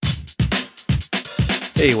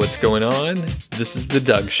Hey, what's going on? This is The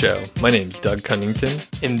Doug Show. My name's Doug Cunnington.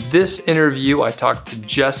 In this interview, I talked to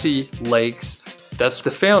Jesse Lakes. That's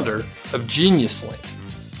the founder of Genius Link.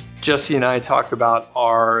 Jesse and I talk about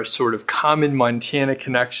our sort of common Montana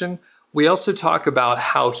connection. We also talk about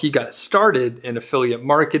how he got started in affiliate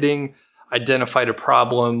marketing, identified a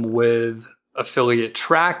problem with affiliate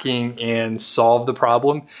tracking, and solved the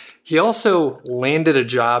problem. He also landed a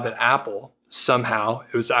job at Apple somehow.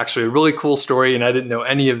 It was actually a really cool story, and I didn't know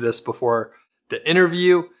any of this before the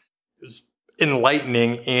interview. It was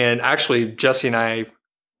enlightening, and actually Jesse and I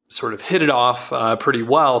sort of hit it off pretty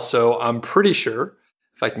well. So I'm pretty sure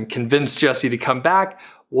if I can convince Jesse to come back,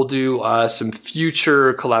 we'll do some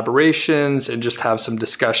future collaborations and just have some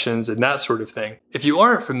discussions and that sort of thing. If you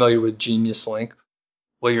aren't familiar with Genius Link,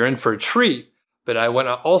 well, you're in for a treat. But I want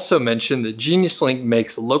to also mention that Genius Link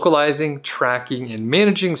makes localizing, tracking, and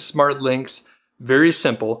managing smart links very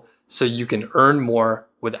simple so you can earn more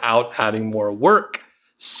without adding more work.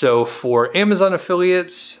 So for Amazon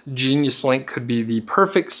affiliates, Genius Link could be the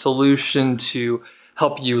perfect solution to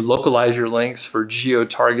help you localize your links for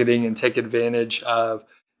geo-targeting and take advantage of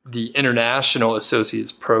the international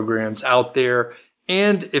associates programs out there.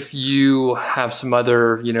 And if you have some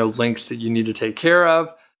other, links that you need to take care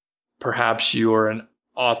of, perhaps you're an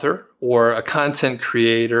author or a content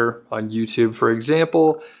creator on YouTube, for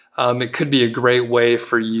example, it could be a great way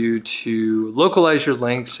for you to localize your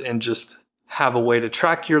links and just have a way to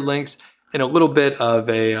track your links in a little bit of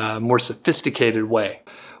a more sophisticated way.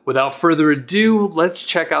 Without further ado, let's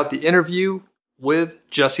check out the interview with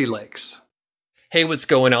Jesse Lakes. Hey, what's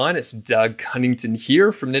going on? It's Doug Cunnington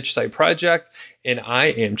here from Niche Site Project, and I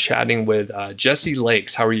am chatting with Jesse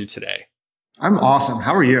Lakes. How are you today? I'm awesome.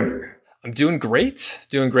 How are you? I'm doing great.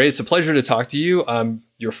 It's a pleasure to talk to you.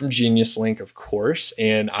 You're from Genius Link, of course,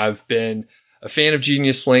 and I've been a fan of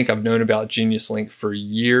Genius Link. I've known about Genius Link for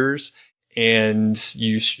years, and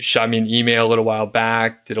you shot me an email a little while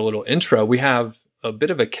back, did a little intro. We have a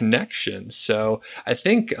bit of a connection. So I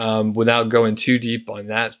think without going too deep on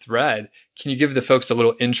that thread, can you give the folks a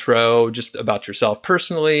little intro just about yourself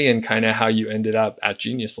personally and kind of how you ended up at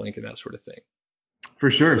Genius Link and that sort of thing? For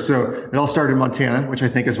sure. So it all started in Montana, which I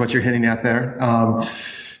think is what you're hinting at there.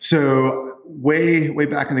 So way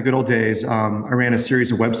back in the good old days, I ran a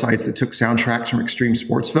series of websites that took soundtracks from extreme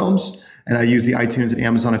sports films, and I used the iTunes and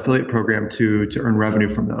Amazon affiliate program to earn revenue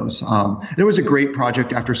from those. And it was a great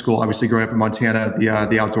project after school. Obviously, growing up in Montana,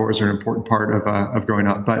 the outdoors are an important part of growing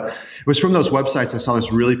up. But it was from those websites I saw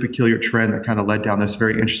this really peculiar trend that kind of led down this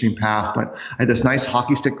very interesting path. But I had this nice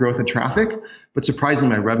hockey stick growth in traffic, but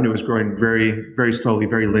surprisingly, my revenue was growing very, very slowly,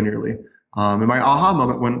 very linearly. And my aha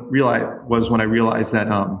moment was when I realized that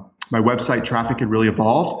my website traffic had really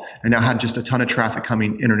evolved. I now had just a ton of traffic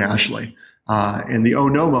coming internationally. And the oh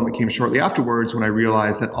no moment came shortly afterwards when I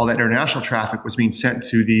realized that all that international traffic was being sent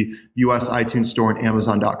to the US iTunes store and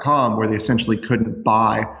Amazon.com, where they essentially couldn't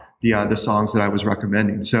buy the songs that I was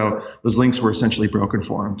recommending. So those links were essentially broken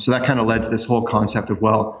for them. So that kind of led to this whole concept of,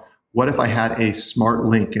 well, what if I had a smart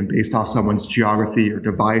link and based off someone's geography or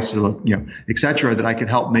device or et cetera, that I could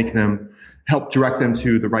help direct them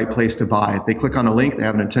to the right place to buy. If they click on a link, they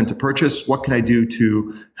have an intent to purchase. What can I do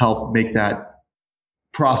to help make that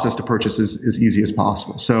process to purchase as easy as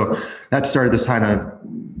possible? So that started this kind of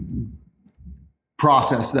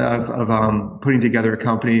process of putting together a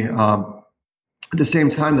company. At the same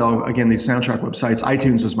time, though, again, these soundtrack websites,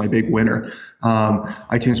 iTunes was my big winner.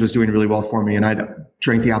 iTunes was doing really well for me, and I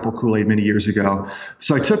drank the Apple Kool-Aid many years ago.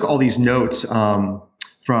 So I took all these notes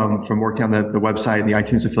from working on the website and the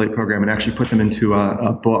iTunes affiliate program and actually put them into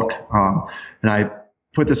a book. And I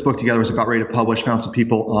put this book together, was about ready to publish, found some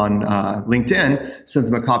people on LinkedIn, sent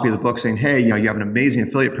them a copy of the book saying, hey, you have an amazing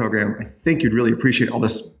affiliate program. I think you'd really appreciate all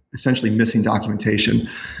this essentially missing documentation.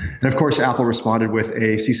 And of course, Apple responded with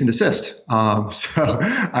a cease and desist. So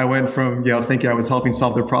I went from, thinking I was helping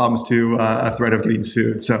solve their problems to a threat of getting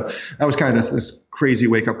sued. So that was kind of this crazy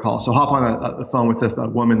wake up call. So hop on the phone with the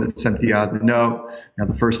woman that sent the note.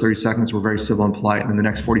 The first 30 seconds were very civil and polite. And then the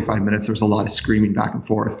next 45 minutes, there was a lot of screaming back and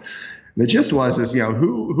forth. The gist was,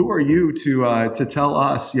 who are you to tell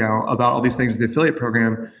us, about all these things with the affiliate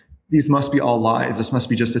program? These must be all lies. This must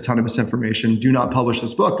be just a ton of misinformation. Do not publish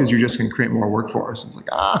this book because you're just going to create more work for us. I was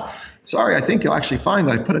like, sorry, I think you'll actually find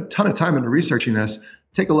that I put a ton of time into researching this.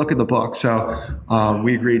 Take a look at the book. So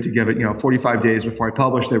we agreed to give it, 45 days before I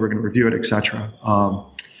published. They were going to review it, et cetera.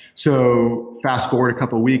 So fast forward a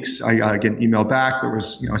couple of weeks, I get an email back. There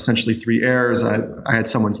was, essentially 3 errors. I had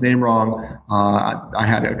someone's name wrong. I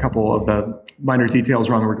had a couple of the minor details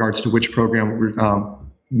wrong in regards to which program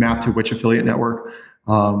mapped to which affiliate network.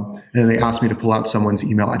 And they asked me to pull out someone's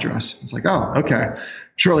email address. It's like, oh, okay.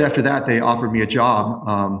 Shortly after that, they offered me a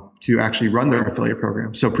job to actually run their affiliate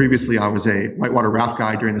program. So previously, I was a whitewater raft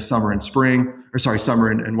guide during the summer and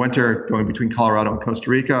summer and winter, going between Colorado and Costa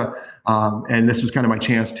Rica. And this was kind of my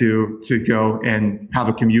chance to go and have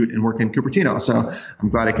a commute and work in Cupertino. So I'm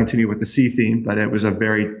glad I continued with the sea theme, but it was a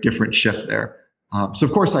very different shift there. So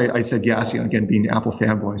of course I said yes, again, being an Apple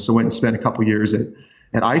fanboy. So went and spent a couple years at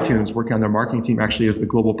iTunes working on their marketing team, actually as the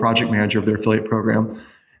global project manager of their affiliate program,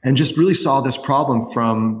 and just really saw this problem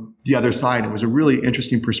from the other side. It was a really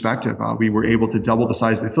interesting perspective. We were able to double the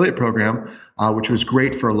size of the affiliate program, which was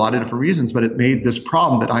great for a lot of different reasons, but it made this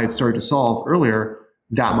problem that I had started to solve earlier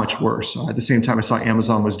that much worse. At the same time, I saw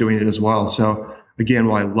Amazon was doing it as well. So again,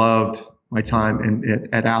 while I loved my time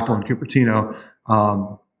at Apple and Cupertino,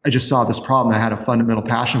 I just saw this problem that I had a fundamental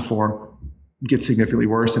passion for get significantly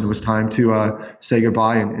worse, and it was time to say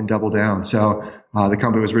goodbye and double down. So the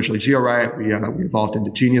company was originally GeoRiot. We evolved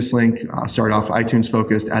into GeniusLink, started off iTunes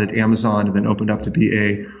focused, added Amazon, and then opened up to be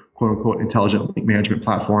a quote unquote intelligent link management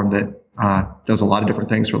platform that does a lot of different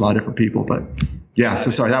things for a lot of different people. But yeah,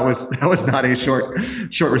 so sorry, that was not a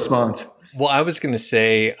short response. Well, I was going to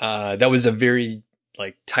say that was a very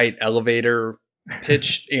tight elevator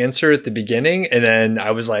pitch answer at the beginning, and then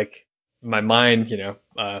I was like, my mind,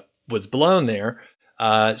 was blown there.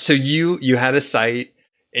 So you had a site,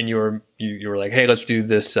 and you were like, hey, let's do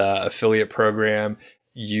this affiliate program.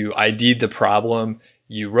 You ID'd the problem.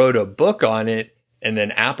 You wrote a book on it, and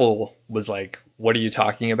then Apple was like, what are you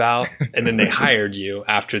talking about? And then they hired you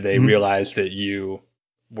after they realized that you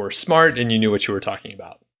were smart and you knew what you were talking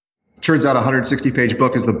about. Turns out a 160-page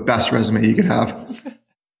book is the best resume you could have.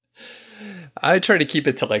 I try to keep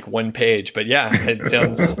it to 1 page, but yeah, it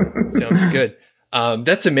sounds good.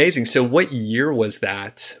 That's amazing. So what year was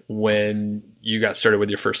that when you got started with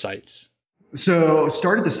your first sites? So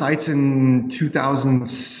started the sites in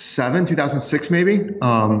 2007, 2006, maybe,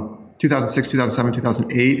 2006, 2007,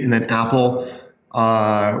 2008. And then Apple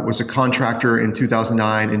was a contractor in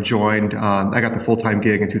 2009 and joined. I got the full-time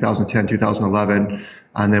gig in 2010, 2011,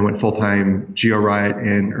 and then went full-time GeoRiot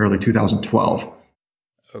in early 2012.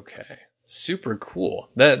 Okay. Super cool.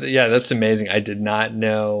 That's amazing. I did not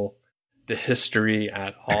know the history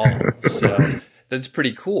at all. So that's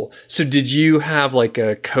pretty cool. So did you have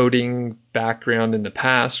a coding background in the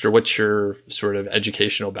past, or what's your sort of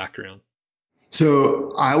educational background?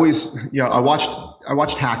 So I always, I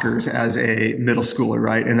watched Hackers as a middle schooler,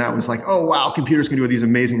 right? And that was like, oh wow, computers can do these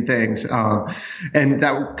amazing things. And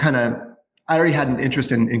that kind of, I already had an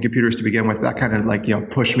interest in computers to begin with. That kind of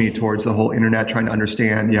pushed me towards the whole internet, trying to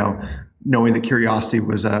understand, knowing that curiosity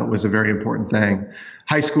was a very important thing.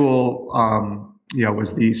 High school,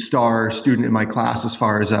 was the star student in my class as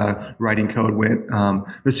far as writing code went.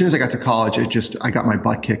 But as soon as I got to college, I got my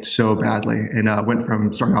butt kicked so badly, and went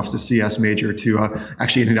from starting off as a CS major to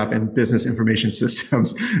actually ended up in business information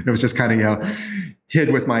systems. And it was just kind of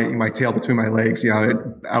hid with my tail between my legs.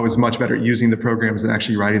 I was much better at using the programs than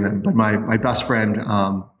actually writing them. But my best friend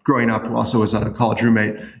growing up, who also was a college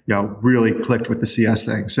roommate, really clicked with the CS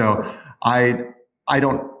thing. So I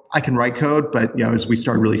can write code, but as we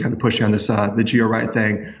started really kind of pushing on this the GeoRiot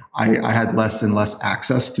thing, I had less and less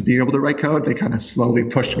access to being able to write code. They kind of slowly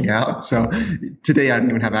pushed me out. So today I don't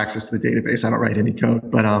even have access to the database. I don't write any code,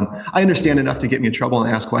 but I understand enough to get me in trouble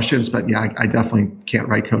and ask questions. But I definitely can't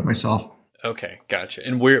write code myself. Okay, gotcha.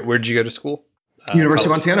 And where'd you go to school? University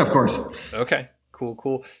of Montana, of course. Okay,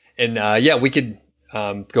 cool. And we could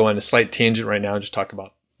go on a slight tangent right now and just talk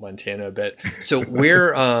about Montana a bit. So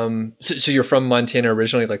where, so you're from Montana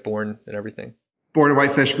originally, born and everything? Born in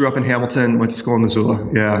Whitefish, grew up in Hamilton, went to school in Missoula.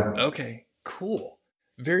 Yeah. Okay, cool.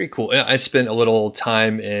 Very cool. And I spent a little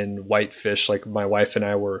time in Whitefish. My wife and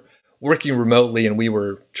I were working remotely, and we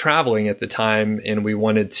were traveling at the time, and we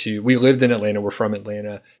lived in Atlanta. We're from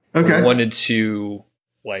Atlanta. Okay. We wanted to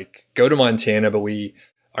go to Montana, but we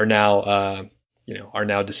are now, our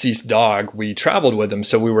now deceased dog, we traveled with him.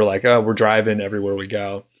 So we were like, oh, we're driving everywhere we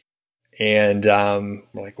go. And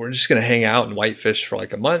we're like, we're just going to hang out in Whitefish for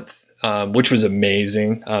a month, which was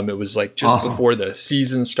amazing. It was just awesome. Before the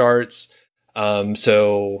season starts.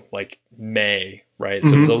 So May, right?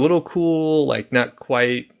 So it's a little cool, not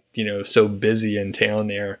quite, so busy in town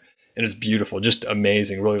there. And it's beautiful, just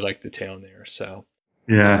amazing. Really liked the town there. So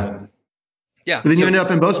yeah. Yeah. But then you ended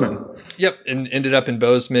up in Bozeman. Yep. And ended up in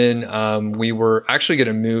Bozeman. We were actually going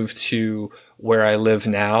to move to where I live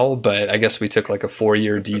now, but I guess we took a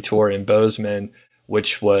 4-year detour in Bozeman,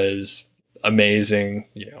 which was amazing,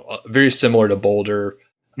 very similar to Boulder,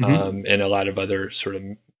 and a lot of other sort of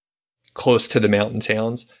close to the mountain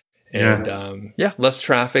towns. And less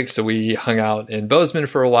traffic. So we hung out in Bozeman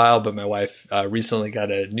for a while, but my wife recently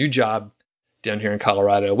got a new job down here in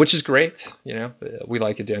Colorado, which is great. We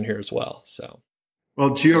like it down here as well. So.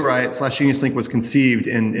 Well, GeoRiot/GeniusLink was conceived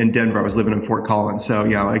in Denver. I was living in Fort Collins. So,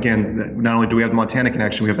 again, not only do we have the Montana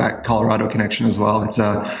connection, we have that Colorado connection as well. It's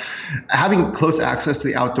having close access to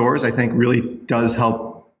the outdoors, I think, really does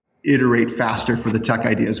help iterate faster for the tech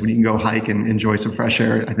ideas. When you can go hike and enjoy some fresh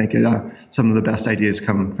air, I think some of the best ideas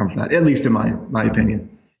come from that, at least in my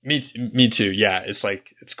opinion. Me too. Yeah.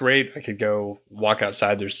 It's great. I could go walk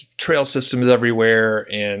outside. There's trail systems everywhere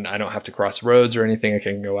and I don't have to cross roads or anything. I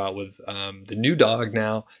can go out with the new dog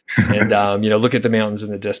now and, look at the mountains in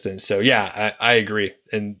the distance. So yeah, I agree.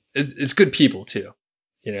 And it's good people too.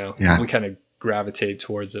 We kind of gravitate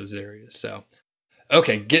towards those areas. So,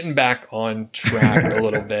 okay. Getting back on track a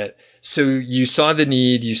little bit. So you saw the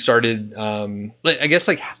need, you started,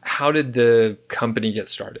 how did the company get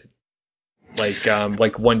started?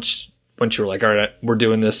 Like once you were like, all right, we're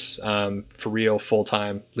doing this for real, full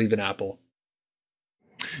time, leaving Apple.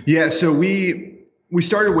 Yeah. So we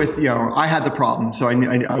started with, I had the problem. So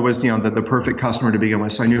I was, the perfect customer to begin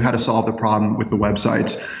with. So I knew how to solve the problem with the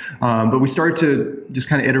websites. But we started to just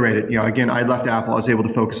kind of iterate it. Again, I left Apple. I was able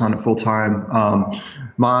to focus on it full time.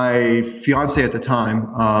 My fiance at the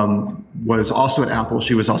time was also at Apple.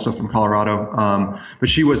 She was also from Colorado, but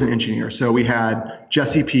she was an engineer. So we had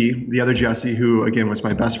Jesse P., the other Jesse, who again was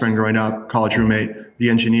my best friend growing up, college roommate, the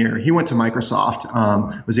engineer. He went to Microsoft,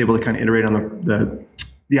 was able to kind of iterate on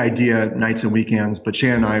the idea nights and weekends. But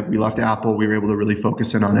Shannon and I, we left Apple. We were able to really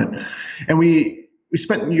focus in on it, and we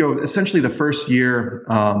spent essentially the first year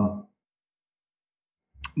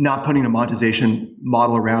not putting a monetization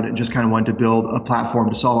model around it, and just kind of wanted to build a platform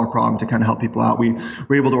to solve our problem, to kind of help people out. We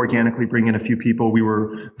were able to organically bring in a few people. We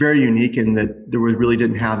were very unique in that really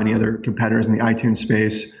didn't have any other competitors in the iTunes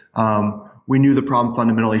space. We knew the problem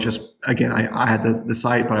fundamentally. Just again, I had the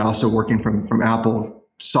site, but I also working from Apple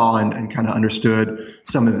saw and kind of understood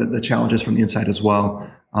some of the challenges from the inside as well.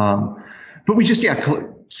 But we just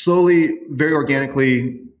slowly, very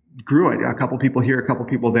organically grew it. A couple people here, a couple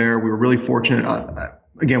people there. We were really fortunate.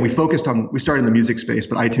 Again, we started in the music space,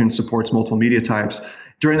 but iTunes supports multiple media types.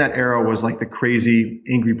 During that era was like the crazy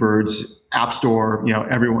Angry Birds app store,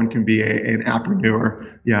 everyone can be an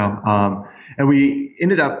appreneur, and we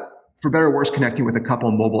ended up, for better or worse, connecting with a couple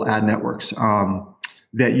of mobile ad networks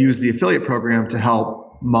that use the affiliate program to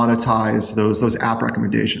help monetize those app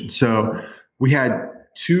recommendations. So we had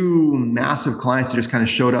two massive clients that just kind of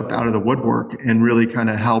showed up out of the woodwork and really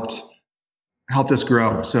kind of helped us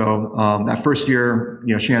grow. So that first year,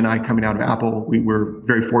 Shannon and I coming out of Apple, we were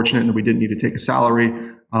very fortunate that we didn't need to take a salary.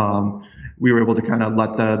 We were able to kind of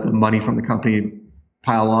let the money from the company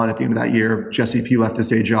pile on at the end of that year. Jesse P. left his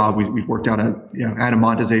day job. We've worked out had a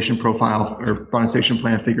monetization profile or monetization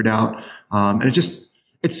plan figured out. And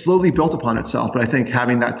it slowly built upon itself. But I think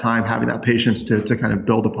having that time, having that patience to kind of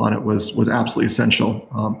build upon it was absolutely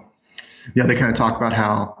essential. They kind of talk about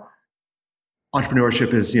how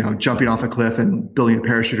entrepreneurship is, jumping off a cliff and building a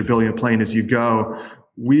parachute or building a plane as you go.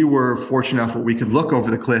 We were fortunate enough that we could look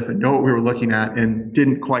over the cliff and know what we were looking at, and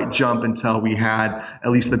didn't quite jump until we had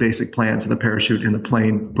at least the basic plans of the parachute and the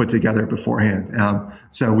plane put together beforehand.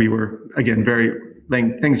 So we were, again,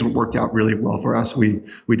 things worked out really well for us. We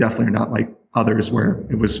definitely are not like others where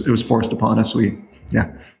it was forced upon us.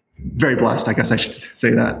 Very blessed, I guess I should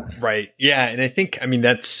say that. Right. Yeah. And I think,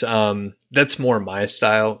 that's more my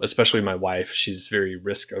style, especially my wife. She's very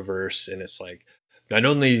risk averse. And it's like, not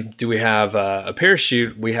only do we have a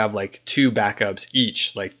parachute, we have like two backups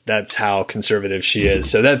each. Like that's how conservative she is.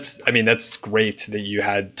 So that's great that you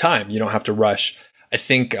had time. You don't have to rush. I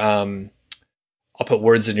think, I'll put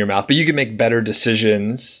words in your mouth, but you can make better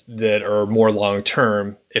decisions that are more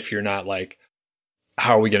long-term if you're not like,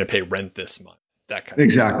 how are we going to pay rent this month? That kind of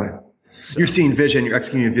exactly. So, you're seeing vision, you're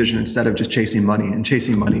executing a vision instead of just chasing money. And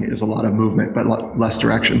chasing money is a lot of movement, but less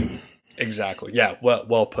direction. Exactly. Yeah.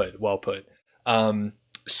 Well put.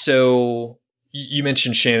 So you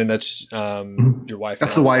mentioned Shannon, that's your wife.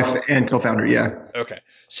 That's the wife and co-founder. Yeah. Okay.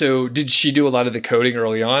 So did she do a lot of the coding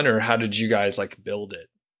early on, or how did you guys like build it?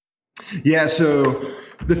 Yeah, so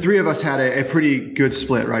the three of us had a pretty good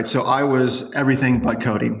split, right? So I was everything but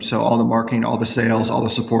coding. So all the marketing, all the sales, all the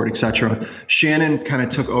support, et cetera. Shannon kind of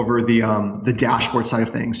took over the dashboard side of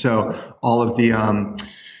things. So all of the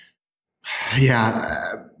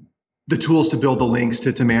tools to build the links,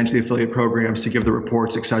 to manage the affiliate programs, to give the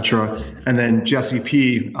reports, et cetera. And then Jesse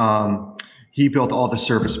P., he built all the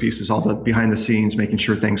service pieces, all the behind the scenes, making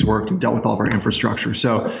sure things worked, and dealt with all of our infrastructure.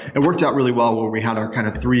 So it worked out really well where we had our kind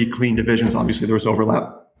of three clean divisions. Obviously, there was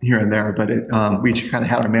overlap here and there, but we kind of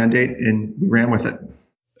had our mandate and we ran with it.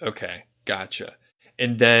 Okay, gotcha.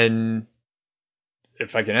 And then,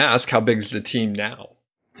 if I can ask, how big is the team now?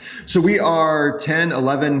 So we are 10,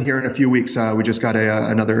 11 here in a few weeks. We just got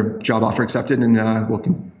another job offer accepted, and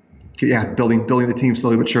building the team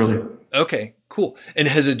slowly but surely. Okay, cool. And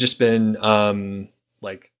has it just been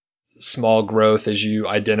like small growth as you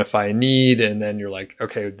identify a need, and then you're like,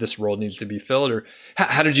 okay, this role needs to be filled? Or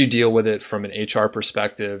how did you deal with it from an HR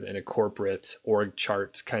perspective and a corporate org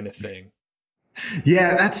chart kind of thing?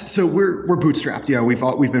 Yeah, we're bootstrapped. Yeah,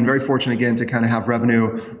 we've been very fortunate again to kind of have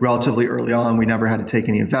revenue relatively early on. We never had to take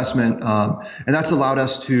any investment, and that's allowed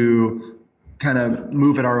us to kind of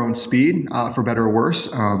move at our own speed, for better or worse.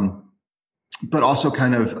 But also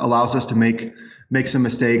kind of allows us to make some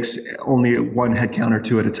mistakes only at one headcount or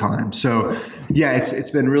two at a time. So yeah,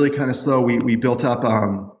 it's been really kind of slow. We built up,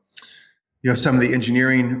 some of the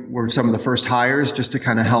engineering were some of the first hires just to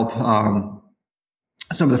kind of help.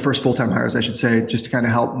 Some of the first full-time hires, I should say, just to kind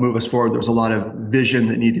of help move us forward. There was a lot of vision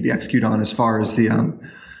that needed to be executed on as far as the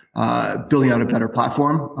building out a better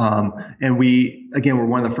platform. And we're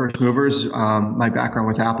one of the first movers. My background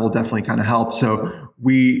with Apple definitely kind of helped. So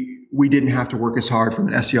we didn't have to work as hard from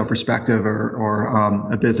an SEO perspective or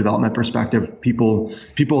a biz development perspective. People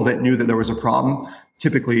that knew that there was a problem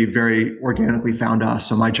typically very organically found us.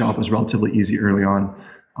 So my job was relatively easy early on.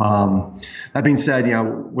 That being said,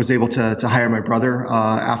 was able to hire my brother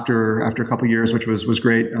after a couple of years, which was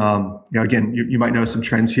great. Again, you might notice some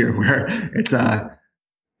trends here where it's a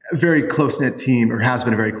very close-knit team, or has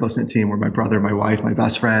been a very close-knit team, where my brother, my wife, my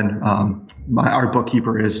best friend, our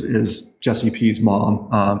bookkeeper is Jesse P's mom.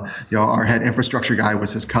 Our head infrastructure guy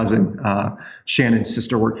was his cousin. Shannon's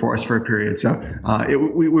sister worked for us for a period. So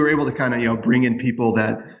we were able to kind of bring in people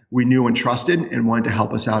that we knew and trusted and wanted to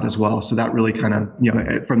help us out as well. So that really kind of,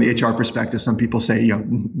 from the HR perspective, some people say,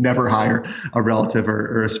 never hire a relative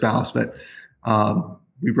or a spouse, but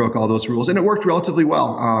we broke all those rules and it worked relatively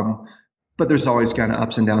well. But there's always kind of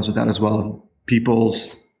ups and downs with that as well.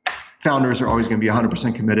 People's founders are always going to be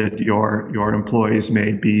 100% committed. Your employees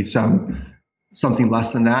may be something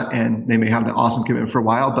less than that, and they may have the awesome commitment for a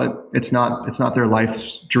while, but it's not their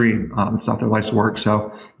life's dream. It's not their life's work.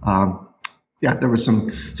 So there was some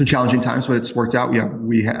challenging times, but it's worked out.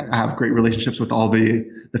 We have great relationships with all the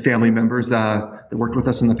family members that worked with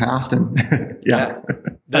us in the past, and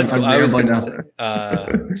that's what I was going to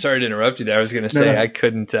say. Sorry to interrupt you there. I was going to say I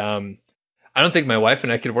couldn't. I don't think my wife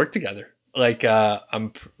and I could work together. Like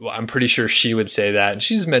I'm pretty sure she would say that, and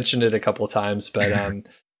she's mentioned it a couple of times. But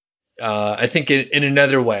I think in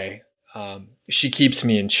another way, she keeps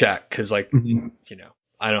me in check because,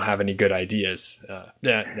 I don't have any good ideas.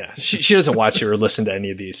 She doesn't watch or listen to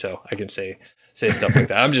any of these, so I can say stuff like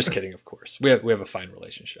that. I'm just kidding, of course. We have a fine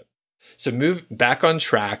relationship. So move back on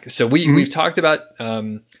track. So we've talked about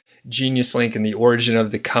Genius Link and the origin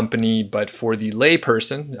of the company, but for the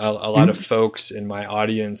layperson, a lot of folks in my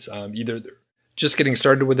audience, either they're just getting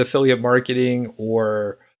started with affiliate marketing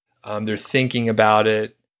or they're thinking about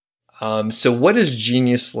it. So what does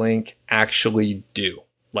Genius Link actually do?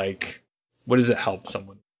 Like, what does it help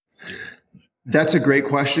someone do? That's a great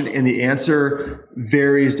question, and the answer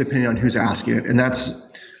varies depending on who's asking it. And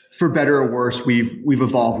that's, for better or worse, we've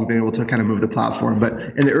evolved. We've been able to kind of move the platform. But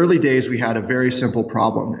in the early days, we had a very simple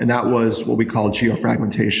problem, and that was what we call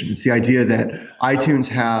geofragmentation. It's the idea that iTunes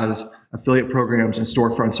has affiliate programs and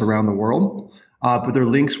storefronts around the world, but their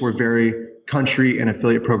links were very country and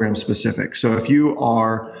affiliate program specific. So if you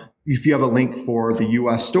have a link for the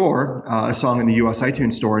US store, a song in the US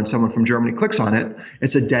iTunes store, and someone from Germany clicks on it,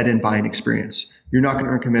 it's a dead-end buying experience. You're not going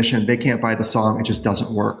to earn commission. They can't buy the song. It just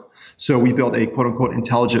doesn't work. So we built a quote-unquote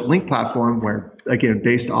intelligent link platform where, again,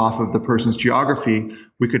 based off of the person's geography,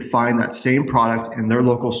 we could find that same product in their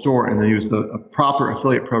local store and then use a proper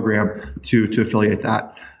affiliate program to affiliate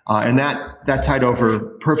that. And that tied over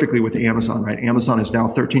perfectly with Amazon, right? Amazon is now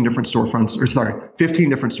 15 different storefronts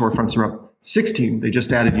around 16. They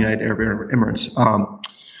just added United Arab Emirates.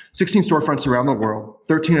 16 storefronts around the world,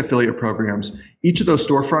 13 affiliate programs. Each of those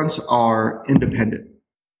storefronts are independent.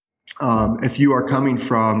 If you are coming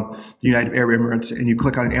from the United Arab Emirates and you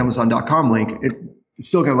click on an Amazon.com link, it's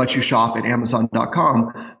still going to let you shop at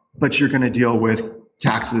Amazon.com, but you're going to deal with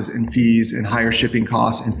taxes and fees and higher shipping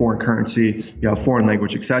costs and foreign currency, foreign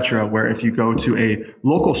language, et cetera. Where if you go to a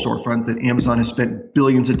local storefront that Amazon has spent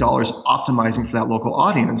billions of dollars optimizing for that local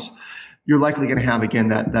audience, you're likely going to have, again,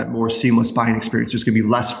 that more seamless buying experience. There's going to be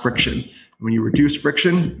less friction. When you reduce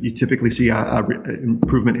friction, you typically see an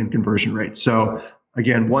improvement in conversion rates. So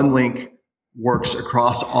again, one link works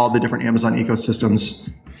across all the different Amazon ecosystems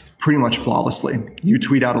pretty much flawlessly. You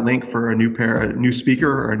tweet out a link for a new speaker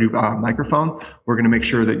or a new microphone. We're going to make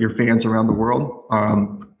sure that your fans around the world,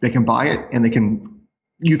 they can buy it, and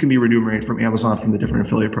you can be remunerated from Amazon from the different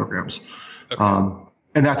affiliate programs. Okay.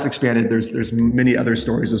 And that's expanded. There's many other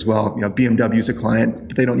stories as well. BMW's a client,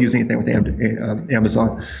 but they don't use anything with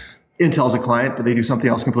Amazon. Intel's a client, but they do something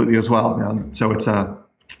else completely as well. So it's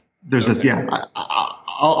there's okay. this. Yeah,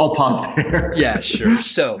 I'll pause there. Yeah, sure.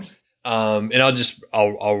 So, and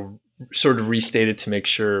I'll sort of restate it to make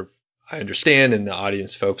sure I understand and the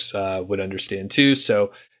audience folks would understand too.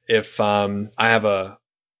 So if I have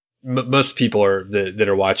most people that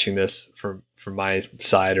are watching this from my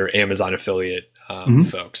side are Amazon affiliate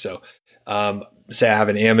folks. So say I have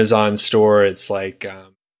an Amazon store, it's like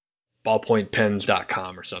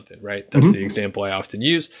ballpointpens.com or something, right? That's the example I often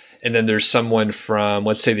use. And then there's someone from,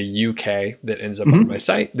 let's say, the UK that ends up on my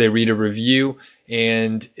site. They read a review.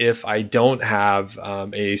 And if I don't have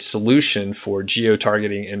a solution for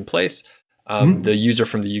geo-targeting in place, the user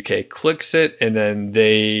from the UK clicks it, and then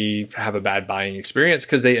they have a bad buying experience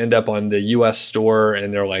because they end up on the US store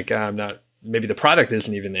and they're like, maybe the product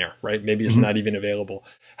isn't even there, right? Maybe it's not even available.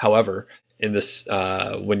 However, in this,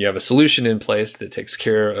 when you have a solution in place that takes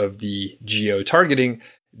care of the geo-targeting,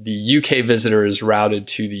 the UK visitor is routed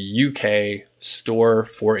to the UK store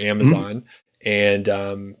for Amazon, and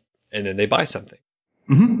then they buy something.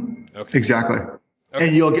 Okay. Exactly. Okay.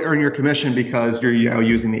 And you'll earn your commission because you're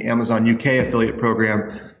using the Amazon UK affiliate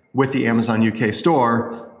program with the Amazon UK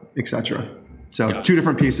store, etc. So two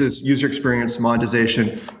different pieces: user experience, monetization.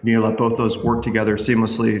 You need to let both those work together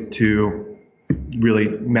seamlessly to really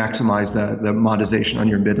maximize the monetization on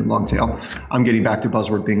your mid and long tail. I'm getting back to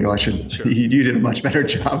buzzword bingo. Sure. You did a much better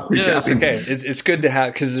job. Yeah, it's okay. It's good to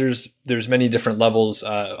have, because there's many different levels,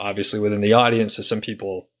 obviously within the audience. So some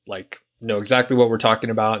people know exactly what we're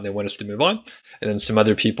talking about and they want us to move on, and then some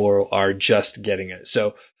other people are just getting it.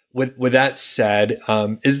 So with that said,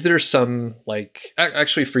 is there some,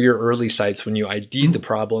 actually for your early sites when you ID'd the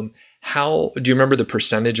problem, how do you remember the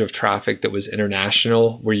percentage of traffic that was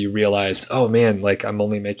international where you realized, oh man, I'm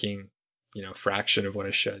only making, a fraction of what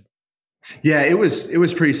I should? Yeah, it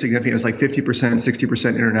was pretty significant. It was like 50%,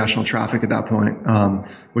 60% international traffic at that point,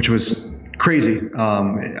 which was crazy.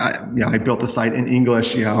 I built the site in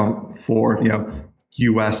English, for,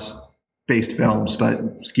 US based films,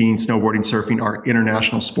 but skiing, snowboarding, surfing are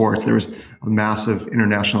international sports. There was a massive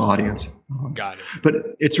international audience. Got it. But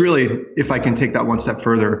it's really, if I can take that one step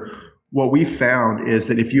further, what we found is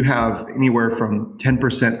that if you have anywhere from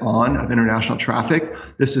 10% on of international traffic,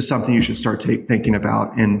 this is something you should start thinking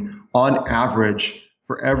about. And on average,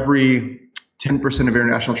 for every 10% of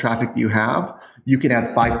international traffic that you have, you can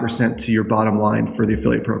add 5% to your bottom line for the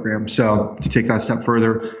affiliate program. So to take that step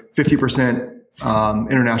further, 50%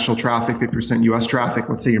 international traffic, 50% US traffic,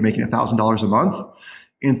 let's say you're making $1,000 a month.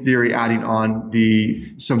 In theory, adding on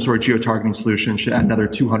some sort of geo-targeting solution should add another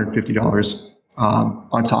 $250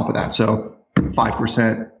 on top of that. So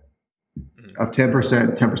 5% of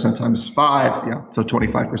 10%, 10% times 5, so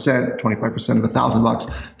 25%, 25% of $1,000,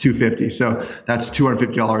 $250. So that's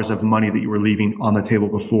 $250 of money that you were leaving on the table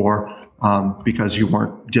before because you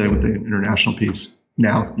weren't dealing with the international piece.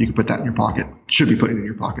 Now you can put that in your pocket. Should be putting it in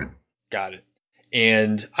your pocket. Got it.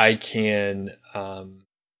 And I can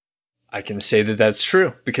say that that's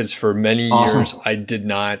true because for many years I did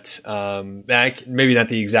not, maybe not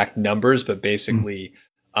the exact numbers, but basically,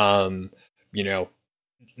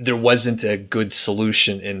 there wasn't a good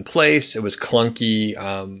solution in place. It was clunky.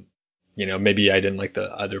 Maybe I didn't like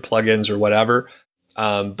the other plugins or whatever.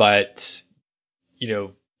 But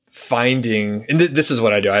finding, and this is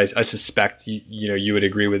what I do. I suspect you would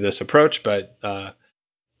agree with this approach, but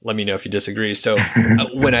let me know if you disagree. So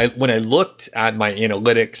when I looked at my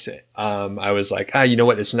analytics, I was like, you know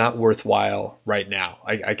what? It's not worthwhile right now.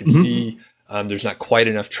 I can see there's not quite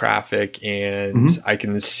enough traffic, and I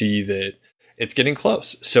can see that it's getting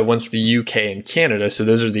close. So once the UK and Canada, so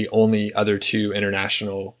those are the only other two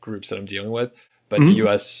international groups that I'm dealing with, but the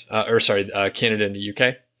US, Canada and the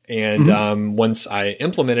UK. And once I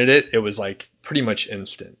implemented it, it was pretty much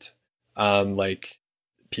instant.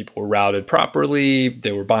 People were routed properly,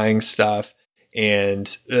 they were buying stuff,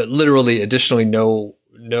 and literally additionally no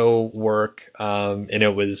work. And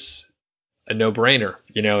it was a no-brainer,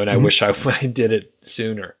 and I wish I did it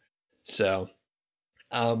sooner. So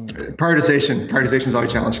prioritization is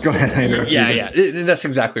always a challenge. Go ahead. Yeah. That's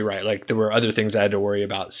exactly right. There were other things I had to worry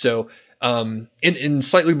about. So in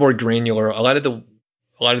slightly more granular, a lot of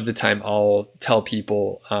the time I'll tell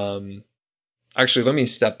people, actually, let me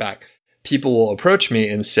step back. People will approach me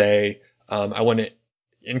and say, I want to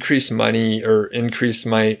increase money or increase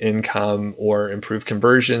my income or improve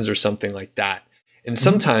conversions or something like that. And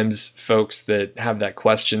sometimes folks that have that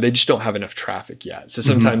question, they just don't have enough traffic yet. So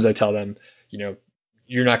sometimes I tell them,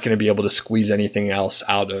 you're not going to be able to squeeze anything else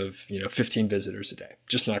out of, 15 visitors a day.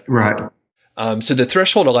 Just not going to right. So the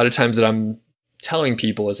threshold a lot of times that I'm telling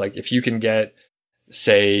people is like, if you can get,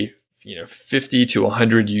 say, 50 to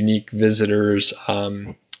 100 unique visitors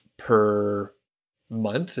per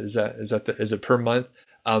month, is it per month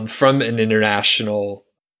from an international,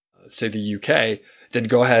 say the UK, then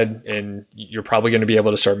go ahead and you're probably going to be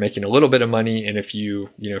able to start making a little bit of money. And if you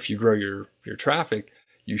grow your traffic,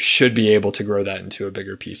 you should be able to grow that into a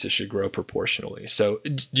bigger piece. It should grow proportionally. So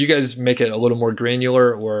do you guys make it a little more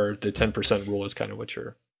granular, or the 10% rule is kind of what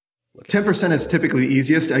you're looking 10% is typically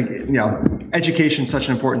easiest. Education is such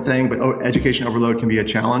an important thing, but education overload can be a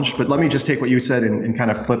challenge. But let me just take what you said and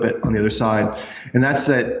kind of flip it on the other side. And that's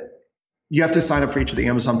that you have to sign up for each of the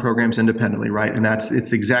Amazon programs independently, right? And it's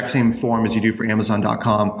the exact same form as you do for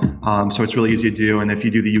Amazon.com. So it's really easy to do. And if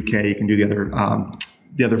you do the UK, you can do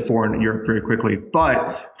the other four in Europe very quickly.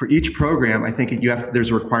 But for each program, I think there's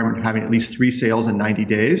a requirement of having at least 3 sales in 90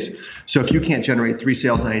 days. So if you can't generate 3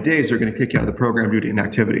 sales in 90 days, they're going to kick you out of the program due to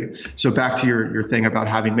inactivity. So back to your thing about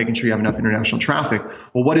making sure you have enough international traffic.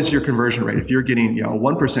 Well, what is your conversion rate? If you're getting a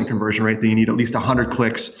 1% conversion rate, then you need at least 100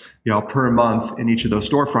 clicks per month in each of those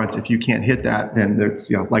storefronts. If you can't hit that, then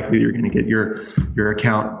it's likely you're going to get your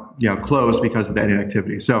account closed because of that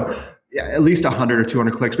inactivity. So at least 100 or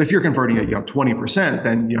 200 clicks. But if you're converting at 20%,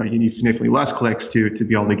 then you need significantly less clicks to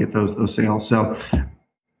be able to get those sales. So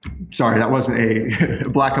sorry, that wasn't a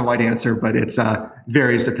black and white answer, but it's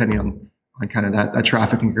varies depending on kind of that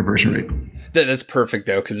traffic and conversion rate. That's perfect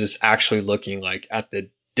though, because it's actually looking like at the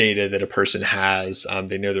data that a person has.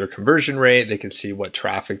 They know their conversion rate. They can see what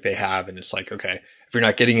traffic they have, and it's like, okay, if you're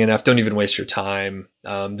not getting enough, don't even waste your time.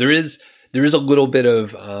 There is a little bit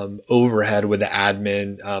of overhead with the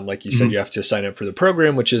admin. Like you said, you have to sign up for the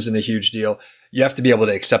program, which isn't a huge deal. You have to be able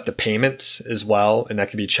to accept the payments as well. And that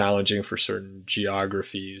can be challenging for certain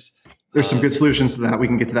geographies. There's some good solutions to that. We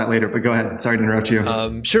can get to that later, but go ahead. Sorry to interrupt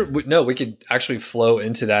you. Sure. No, we could actually flow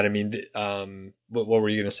into that. I mean, what were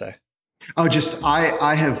you going to say? Oh, just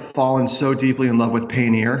I have fallen so deeply in love with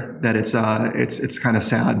Payoneer that it's kind of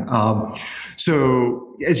sad.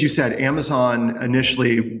 So as you said, Amazon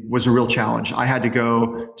initially was a real challenge. I had to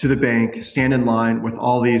go to the bank, stand in line with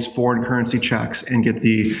all these foreign currency checks, and get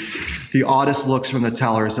the oddest looks from the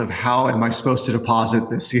tellers of how am I supposed to deposit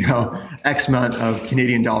this, X amount of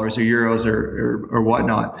Canadian dollars or euros or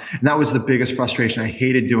whatnot. And that was the biggest frustration. I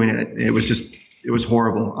hated doing it. It was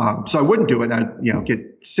horrible. So I wouldn't do it. I'd get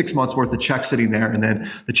 6 months worth of checks sitting there, and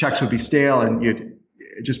then the checks would be stale, and it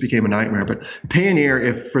just became a nightmare. But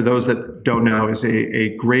Payoneer, for those that don't know, is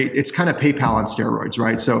a great, it's kind of PayPal on steroids,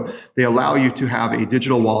 right? So they allow you to have a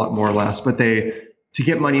digital wallet more or less, but to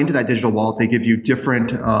get money into that digital wallet, they give you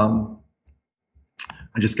different, I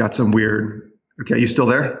just got some weird, okay, you still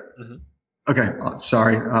there? Mm-hmm. Okay,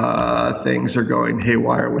 sorry. Things are going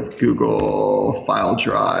haywire with Google File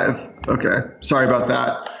Drive. Okay, sorry about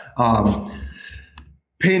that.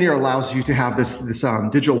 Payoneer allows you to have this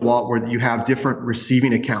digital wallet where you have different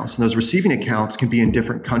receiving accounts, and those receiving accounts can be in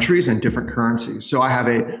different countries and different currencies. So I have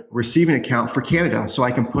a receiving account for Canada, so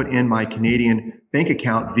I can put in my Canadian bank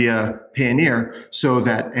account via Payoneer so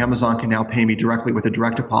that Amazon can now pay me directly with a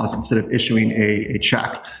direct deposit instead of issuing a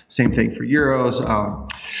check. Same thing for euros,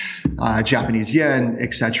 Japanese yen,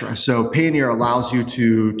 etc. So Payoneer allows you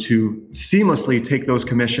to seamlessly take those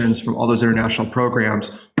commissions from all those international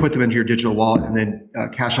programs, put them into your digital wallet, and then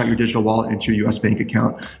cash out your digital wallet into your U.S. bank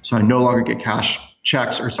account. So I no longer get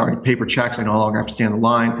paper checks. I no longer have to stand in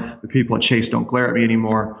line. The people at Chase don't glare at me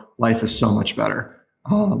anymore. Life is so much better.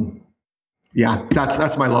 Yeah,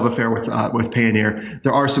 that's my love affair with Payoneer.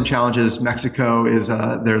 There are some challenges. Mexico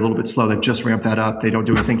they're a little bit slow. They've just ramped that up. They don't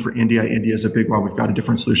do anything for India. India is a big one. We've got a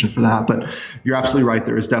different solution for that. But you're absolutely right.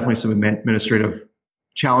 There is definitely some administrative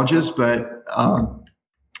challenges, but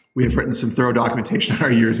we have written some thorough documentation in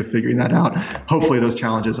our years of figuring that out. Hopefully those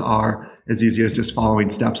challenges are as easy as just following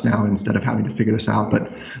steps now instead of having to figure this out.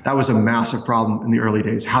 But that was a massive problem in the early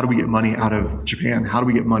days. How do we get money out of Japan? How do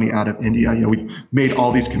we get money out of India? We've made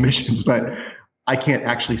all these commissions, but I can't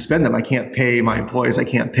actually spend them. I can't pay my employees. I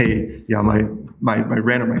can't pay my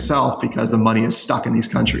rent or myself because the money is stuck in these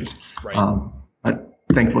countries. Right. But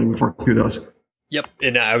thankfully we've worked through those. Yep.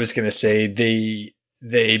 And I was going to say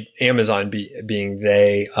Amazon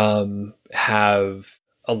they have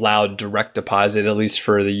allowed direct deposit, at least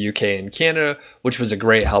for the UK and Canada, which was a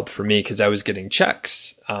great help for me because I was getting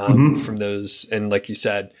checks from those. And like you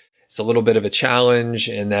said, it's a little bit of a challenge.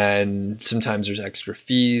 And then sometimes there's extra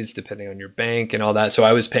fees depending on your bank and all that. So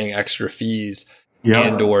I was paying extra fees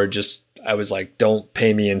and or just, I was like, don't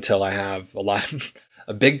pay me until I have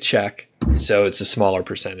a big check. So it's a smaller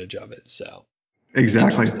percentage of it. So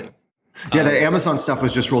exactly. Yeah. The Amazon stuff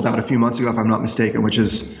was just rolled out a few months ago, if I'm not mistaken, which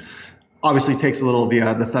is obviously takes a little of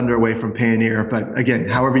the thunder away from Payoneer. But again,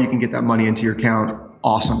 however you can get that money into your account,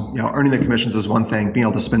 awesome. Earning the commissions is one thing. Being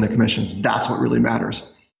able to spend the commissions, that's what really matters.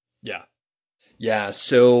 Yeah. Yeah.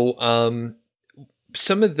 So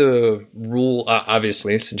some of the rule,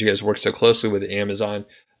 obviously, since you guys work so closely with Amazon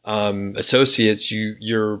associates,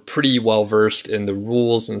 you're pretty well versed in the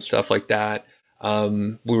rules and stuff like that.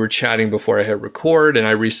 We were chatting before I hit record, and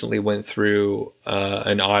I recently went through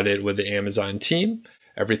an audit with the Amazon team.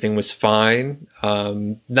 Everything was fine.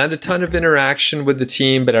 Not a ton of interaction with the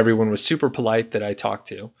team, but everyone was super polite that I talked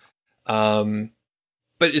to.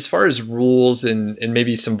 But as far as rules and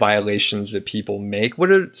maybe some violations that people make,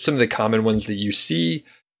 what are some of the common ones that you see?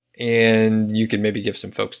 And you can maybe give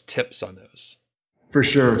some folks tips on those. For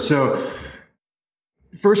sure. So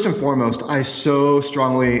first and foremost, I so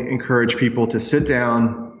strongly encourage people to sit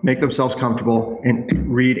down, make themselves comfortable,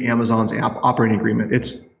 and read Amazon's operating agreement.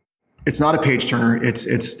 It's not a page turner. It's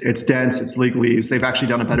dense. It's legalese. They've actually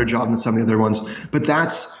done a better job than some of the other ones. But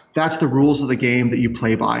that's the rules of the game that you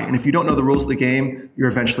play by. And if you don't know the rules of the game, you're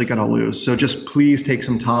eventually going to lose. So just please take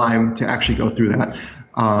some time to actually go through that.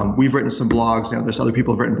 We've written some blogs. There's other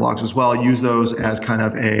people who've written blogs as well. Use those as kind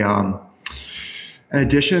of an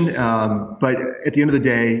addition. But at the end of the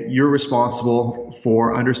day, you're responsible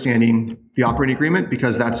for understanding the operating agreement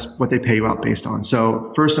because that's what they pay you out based on.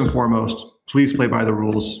 So first and foremost, please play by the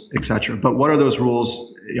rules, et cetera. But what are those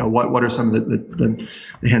rules? What are some of the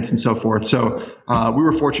hints and so forth? So we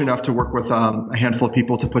were fortunate enough to work with a handful of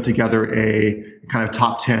people to put together a kind of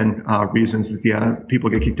top 10 reasons that the people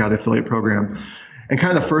get kicked out of the affiliate program. And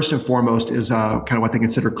kind of the first and foremost is kind of what they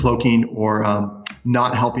consider cloaking or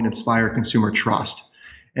not helping inspire consumer trust.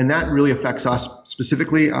 And that really affects us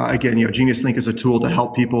specifically. Again, Genius Link is a tool to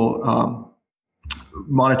help people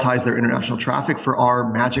monetize their international traffic. For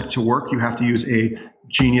our magic to work, you have to use a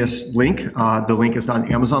Genius link. The link is not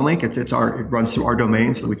an Amazon link. It runs through our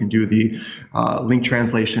domain so that we can do the link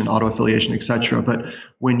translation, auto affiliation, etc. But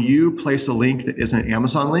when you place a link that isn't an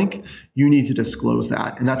Amazon link, you need to disclose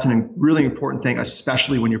that. And that's a really important thing,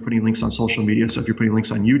 especially when you're putting links on social media. So if you're putting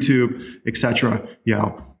links on YouTube, etc.,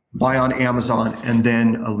 buy on Amazon and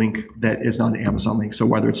then a link that is not an Amazon link. So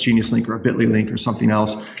whether it's Genius Link or a Bitly link or something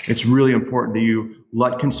else, it's really important that you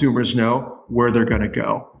let consumers know where they're going to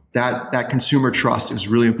go. That consumer trust is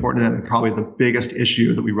really important to them and probably the biggest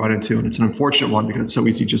issue that we run into. And it's an unfortunate one because it's so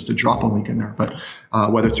easy just to drop a link in there. But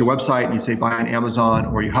whether it's your website and you say buy on Amazon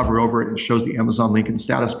or you hover over it and it shows the Amazon link in the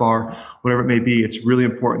status bar, whatever it may be, it's really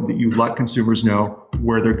important that you let consumers know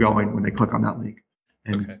where they're going when they click on that link.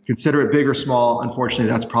 And consider it big or small. Unfortunately,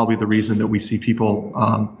 that's probably the reason that we see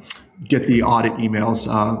people get the audit emails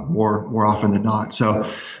more often than not.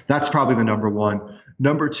 So that's probably the number one.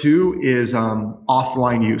 Number two is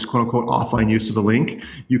offline use, quote unquote, offline use of a link.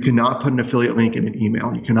 You cannot put an affiliate link in an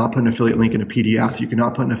email. You cannot put an affiliate link in a PDF. You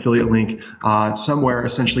cannot put an affiliate link somewhere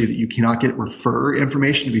essentially that you cannot get refer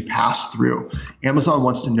information to be passed through. Amazon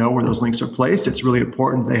wants to know where those links are placed. It's really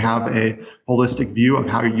important they have a holistic view of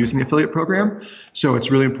how you're using the affiliate program. So it's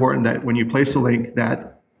really important that when you place a link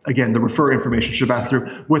that, again, the refer information should pass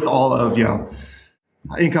through with all of,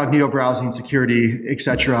 incognito browsing, security,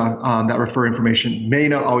 etc. That refer information may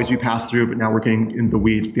not always be passed through, but now we're getting in the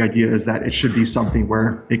weeds. But the idea is that it should be something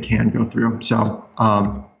where it can go through. So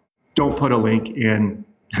don't put a link in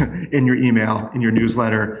your email, in your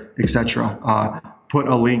newsletter, etc. Put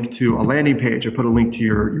a link to a landing page or put a link to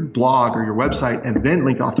your blog or your website and then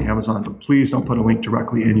link off to Amazon. But please don't put a link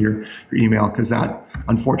directly in your email because that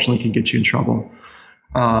unfortunately can get you in trouble.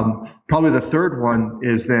 Probably the third one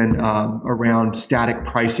is then around static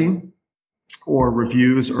pricing or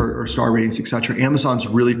reviews or star ratings, et cetera. Amazon's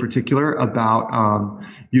really particular about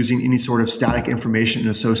using any sort of static information in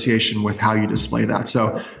association with how you display that.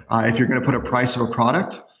 So if you're going to put a price of a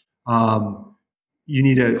product, you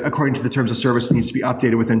need to, according to the terms of service, it needs to be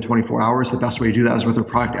updated within 24 hours. The best way to do that is with a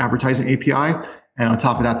product advertising API. And on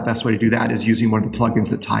top of that, the best way to do that is using one of the plugins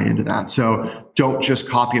that tie into that. So don't just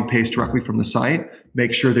copy and paste directly from the site.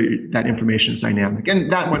 Make sure that that information is dynamic.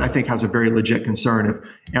 And that one, I think, has a very legit concern.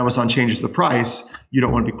 If Amazon changes the price, you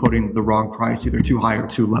don't want to be quoting the wrong price, either too high or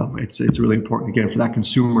too low. It's really important, again, for that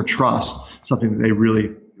consumer trust, something that they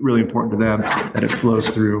really, really important to them, that it flows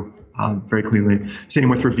through very cleanly. Same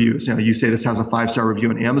with reviews. You say this has a 5-star review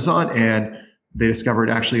on Amazon, and they discover it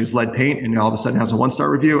actually is lead paint and all of a sudden has a 1-star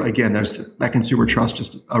review. Again, there's that consumer trust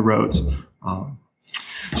just erodes.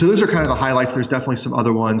 So those are kind of the highlights. There's definitely some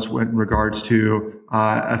other ones in regards to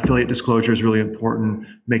affiliate disclosure is really important,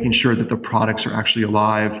 making sure that the products are actually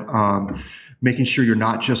alive, making sure you're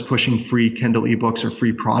not just pushing free Kindle ebooks or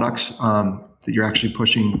free products, that you're actually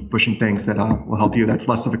pushing things that will help you. That's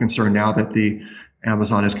less of a concern now that the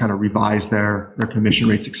Amazon has kind of revised their commission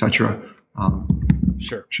rates, et cetera.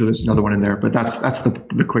 Sure. Sure, there's another one in there, but that's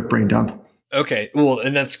the quick brain dump. Okay, well,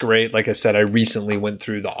 and that's great. Like I said, I recently went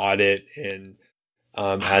through the audit, and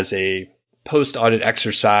as a post-audit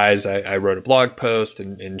exercise, I wrote a blog post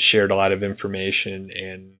and shared a lot of information,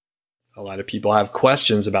 and a lot of people have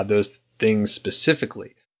questions about those things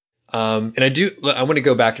specifically. And I want to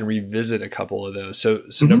go back and revisit a couple of those. So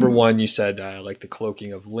number one, you said like the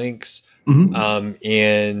cloaking of links,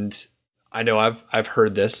 and I know I've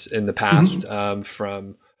heard this in the past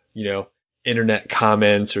from internet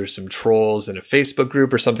comments or some trolls in a Facebook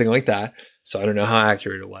group or something like that. So I don't know how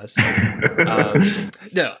accurate it was.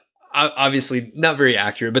 No, obviously not very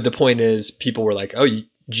accurate. But the point is, people were like, "Oh,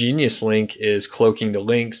 Genius Link is cloaking the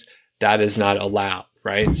links. That is not allowed."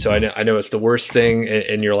 Right. So I know it's the worst thing.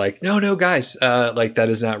 And you're like, no, guys, like that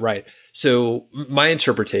is not right. So my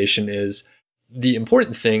interpretation is the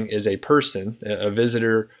important thing is a person, a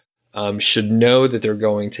visitor, should know that they're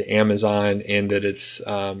going to Amazon and that it's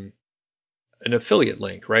an affiliate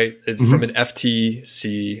link, right? From an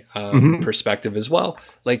FTC perspective as well.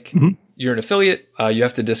 Like you're an affiliate, you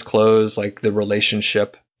have to disclose like the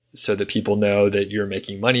relationship so that people know that you're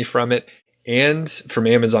making money from it. And from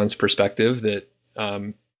Amazon's perspective, that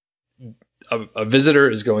a visitor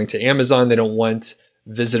is going to Amazon. They don't want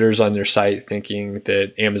visitors on their site thinking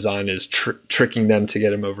that Amazon is tricking them to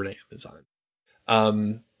get them over to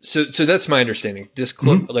Amazon. So that's my understanding.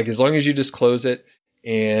 Like as long as you disclose it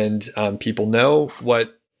and people know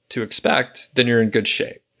what to expect, then you're in good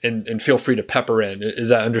shape. And feel free to pepper in. Is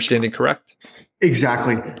that understanding correct?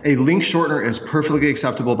 Exactly. A link shortener is perfectly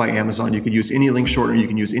acceptable by Amazon. You can use any link shortener, you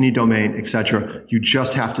can use any domain, etc. You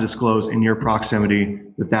just have to disclose in your proximity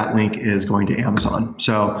that link is going to Amazon.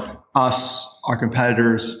 So us, our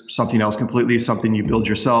competitors, something else completely, something you build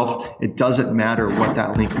yourself. It doesn't matter what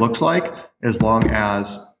that link looks like as long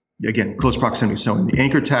as, again, close proximity. So in the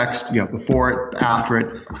anchor text, before it, after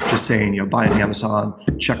it, just saying, buy on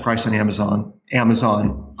Amazon, check price on Amazon,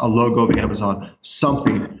 a logo of Amazon,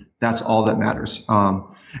 something. That's all that matters.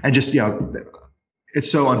 And just,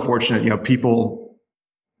 it's so unfortunate, people,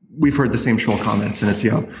 we've heard the same troll comments, and it's,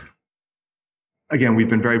 again, we've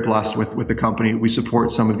been very blessed with the company. We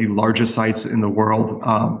support some of the largest sites in the world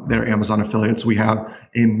that are Amazon affiliates. We have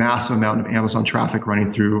a massive amount of Amazon traffic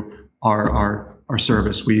running through our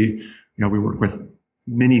service. We work with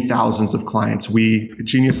many thousands of clients.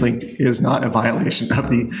 Genius Link is not a violation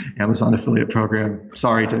of the Amazon affiliate program.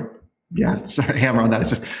 Sorry to hammer on that. It's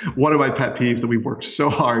just one of my pet peeves that we've worked so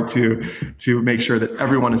hard to make sure that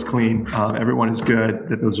everyone is clean, everyone is good,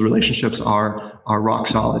 that those relationships are rock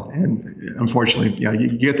solid. And unfortunately,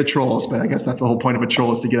 you get the trolls, but I guess that's the whole point of a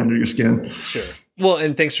troll, is to get under your skin. Sure. Well,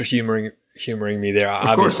 and thanks for humoring me there.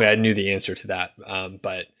 Obviously, I knew the answer to that,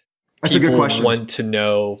 but that's a good question. Want to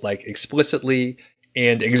know like explicitly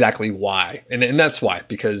and exactly why, and that's why,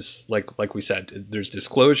 because like we said, there's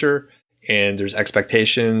disclosure. And there's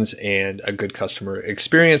expectations, and a good customer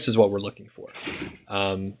experience is what we're looking for.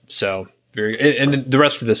 So and the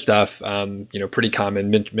rest of the stuff, pretty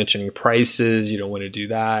common. Mentioning prices, you don't want to do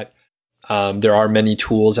that. There are many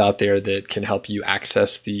tools out there that can help you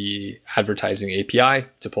access the advertising API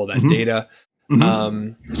to pull that data.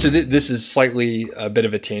 So this is slightly a bit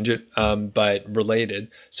of a tangent, but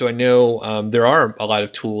related. So I know there are a lot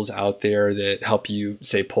of tools out there that help you,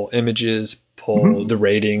 say, pull images, pull the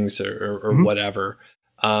ratings or whatever.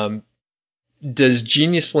 Does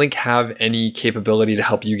Genius Link have any capability to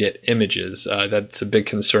help you get images? That's a big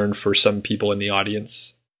concern for some people in the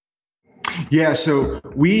audience. Yeah, so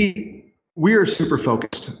we are super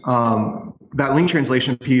focused. That link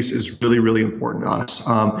translation piece is really, really important to us.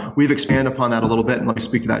 We've expanded upon that a little bit, and let me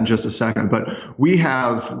speak to that in just a second. But we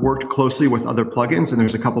have worked closely with other plugins, and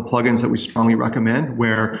there's a couple plugins that we strongly recommend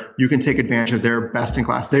where you can take advantage of their best in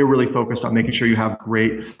class. They're really focused on making sure you have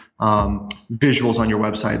great visuals on your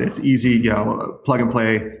website. It's easy, plug and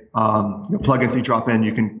play. Plugins you drop in,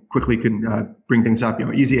 you can quickly bring things up.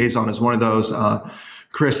 Easy Azon is one of those.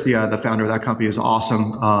 Chris, the founder of that company, is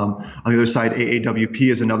awesome. On the other side,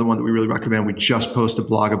 AAWP is another one that we really recommend. We just posted a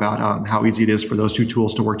blog about how easy it is for those two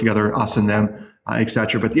tools to work together, us and them, et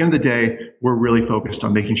cetera. But at the end of the day, we're really focused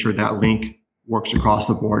on making sure that link works across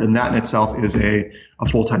the board. And that in itself is a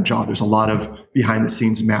full-time job. There's a lot of behind the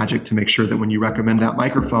scenes magic to make sure that when you recommend that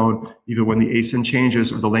microphone, even when the ASIN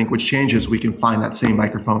changes or the language changes, we can find that same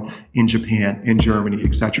microphone in Japan, in Germany,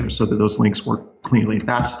 et cetera, so that those links work cleanly.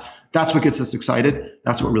 That's what gets us excited.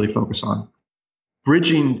 That's what we really focus on.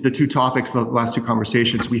 Bridging the two topics, the last two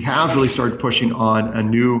conversations, we have really started pushing on a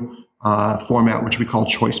new format, which we call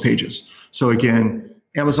choice pages. So again,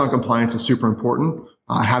 Amazon compliance is super important.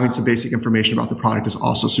 Having some basic information about the product is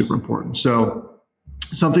also super important. So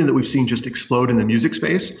something that we've seen just explode in the music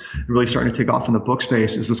space and really starting to take off in the book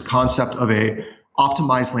space is this concept of a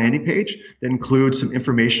optimized landing page that includes some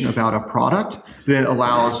information about a product that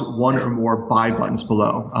allows one or more buy buttons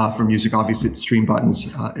below. For music, obviously it's stream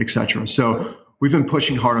buttons, etc. So we've been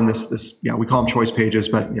pushing hard on this, we call them choice pages,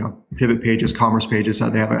 but pivot pages, commerce pages,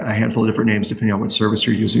 they have a handful of different names depending on what service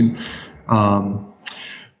you're using.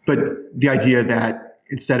 But the idea that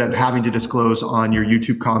instead of having to disclose on your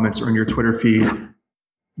YouTube comments or in your Twitter feed,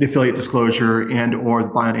 the affiliate disclosure and or the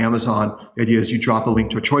buy on Amazon, the idea is you drop a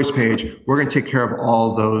link to a choice page. We're going to take care of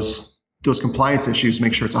all those compliance issues,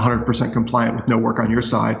 make sure it's 100% compliant with no work on your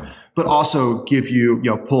side, but also give you,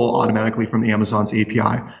 pull automatically from the Amazon's API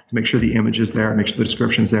to make sure the image is there, make sure the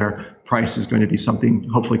description's there. Price is going to be something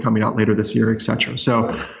hopefully coming out later this year, et cetera.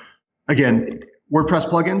 So again, WordPress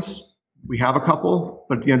plugins, we have a couple,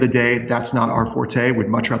 but at the end of the day, that's not our forte. We'd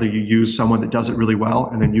much rather you use someone that does it really well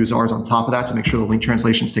and then use ours on top of that to make sure the link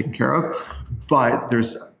translation is taken care of. But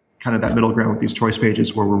there's kind of that middle ground with these choice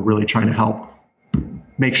pages where we're really trying to help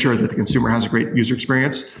make sure that the consumer has a great user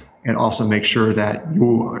experience and also make sure that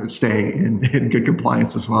you stay in good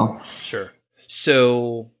compliance as well. Sure.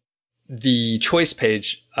 So the choice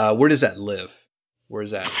page, where does that live? Where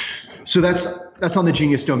is that? So that's on the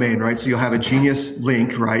Genius domain, right? So you'll have a Genius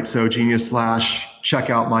link, right? So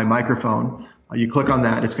Genius/checkout my microphone. You click on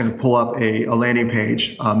that, it's going to pull up a landing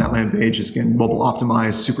page. That landing page is again mobile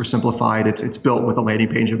optimized, super simplified. It's built with a landing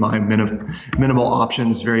page in mind, minimal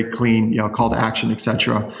options, very clean, call to action,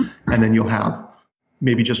 etc. And then you'll have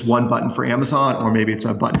maybe just one button for Amazon, or maybe it's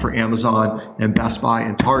a button for Amazon and Best Buy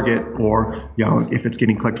and Target, or if it's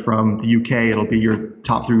getting clicked from the UK, it'll be your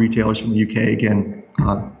top 3 retailers from the UK. Again,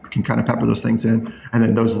 can kind of pepper those things in, and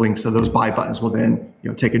then those links, so those buy buttons will then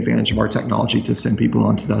take advantage of our technology to send people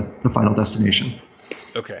on to the final destination.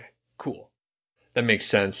 Okay, cool. That makes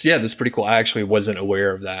sense. Yeah, that's pretty cool. I actually wasn't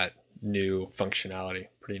aware of that new functionality.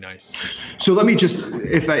 Pretty nice. So let me just,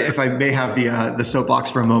 if I may have the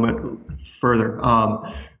soapbox for a moment further.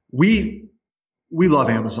 We love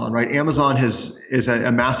Amazon, right? Amazon is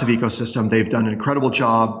a massive ecosystem. They've done an incredible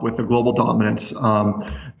job with the global dominance.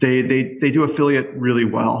 They do affiliate really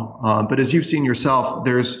well. But as you've seen yourself,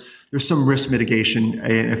 there's some risk mitigation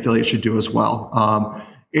an affiliate should do as well.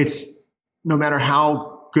 It's no matter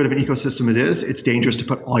how good of an ecosystem it is, it's dangerous to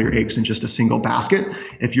put all your eggs in just a single basket.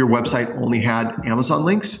 If your website only had Amazon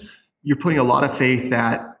links, you're putting a lot of faith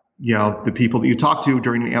that the people that you talk to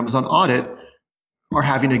during an Amazon audit are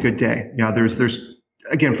having a good day. There's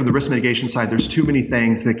again, from the risk mitigation side, there's too many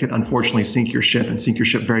things that could unfortunately sink your ship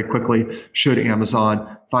very quickly. Should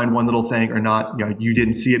Amazon find one little thing or not, you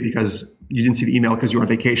didn't see it because you didn't see the email because you were on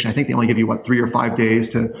vacation. I think they only give you 3 or 5 days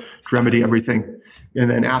to remedy everything. And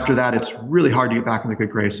then after that, it's really hard to get back in the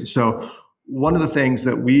good graces. So one of the things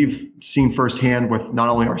that we've seen firsthand with not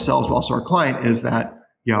only ourselves, but also our client is that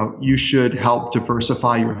you should help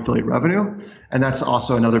diversify your affiliate revenue. And that's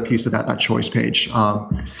also another piece of that choice page.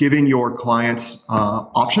 Giving your clients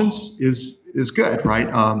options is good, right?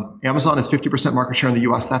 Amazon is 50% market share in the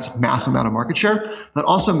US. That's a massive amount of market share. That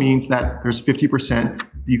also means that there's 50% that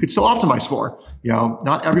you could still optimize for.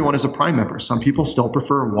 Not everyone is a Prime member. Some people still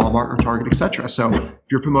prefer Walmart or Target, etc. So if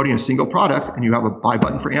you're promoting a single product and you have a buy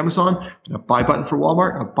button for Amazon, a buy button for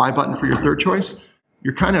Walmart, a buy button for your third choice,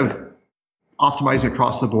 you're kind of optimizing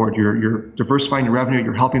across the board. You're diversifying your revenue.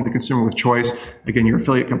 You're helping the consumer with choice. Again, you're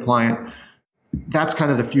affiliate compliant. That's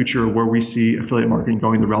kind of the future where we see affiliate marketing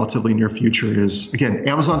going. The relatively near future is, again,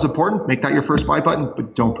 Amazon's important. Make that your first buy button,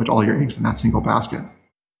 but don't put all your eggs in that single basket.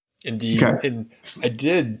 Indeed. Okay. And I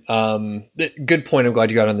did. Good point. I'm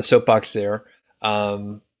glad you got on the soapbox there.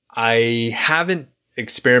 I haven't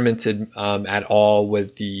experimented at all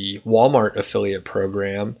with the Walmart affiliate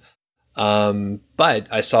program. But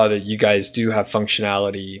I saw that you guys do have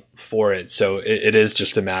functionality for it. So it is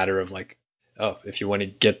just a matter of if you want to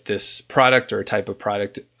get this product or a type of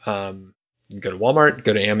product, you go to Walmart,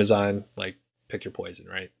 go to Amazon, pick your poison,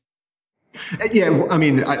 right? Yeah. I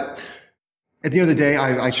mean, at the end of the day,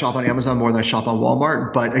 I shop on Amazon more than I shop on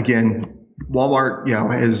Walmart. But again, Walmart,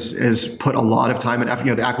 has put a lot of time and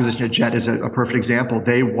effort. The acquisition of Jet is a perfect example.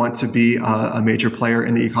 They want to be a major player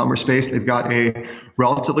in the e-commerce space. They've got a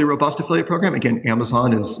relatively robust affiliate program. Again,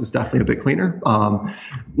 Amazon is definitely a bit cleaner.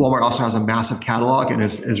 Walmart also has a massive catalog and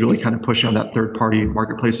is really kind of pushing on that third-party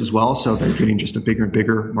marketplace as well. So they're getting just a bigger and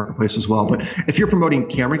bigger marketplace as well. But if you're promoting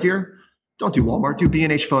camera gear, don't do Walmart. Do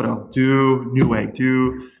B&H Photo. Do Newegg.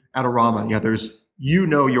 Do Adorama.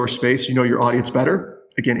 Your space. You know your audience better.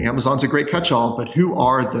 Again, Amazon's a great catch-all, but who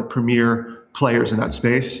are the premier players in that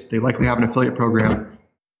space? They likely have an affiliate program.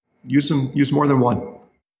 Use more than one.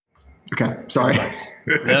 Okay, sorry.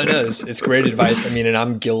 No, it's great advice. I mean, and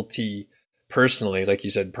I'm guilty personally, like you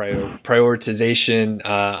said, prioritization.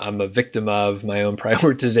 I'm a victim of my own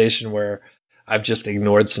prioritization where I've just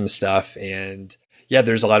ignored some stuff. And yeah,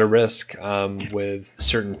 there's a lot of risk with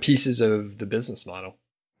certain pieces of the business model.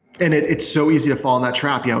 And it's so easy to fall in that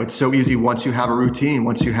trap. It's so easy once you have a routine,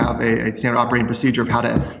 once you have a standard operating procedure of how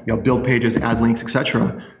to build pages, add links,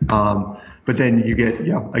 etc. But then you get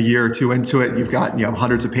a year or two into it, you've got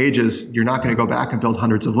hundreds of pages. You're not going to go back and build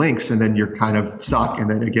hundreds of links, and then you're kind of stuck. And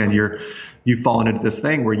then again, you've fallen into this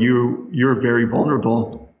thing where you're very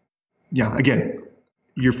vulnerable. Again,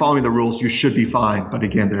 you're following the rules. You should be fine, but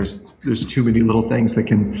again, there's too many little things that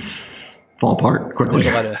can fall apart quickly.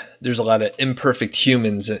 There's a lot of imperfect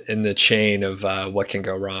humans in the chain of what can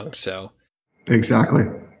go wrong. So exactly.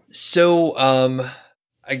 So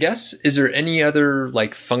I guess, is there any other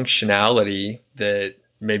like functionality that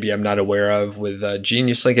maybe I'm not aware of with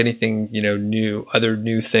Genius Link? Anything other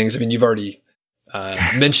new things? I mean, you've already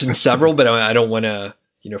mentioned several, but I don't want to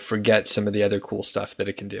forget some of the other cool stuff that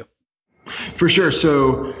it can do. For sure.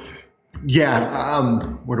 So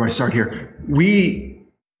where do I start here?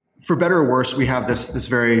 For better or worse, we have this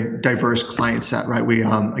very diverse client set, right? We,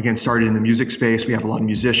 again, started in the music space. We have a lot of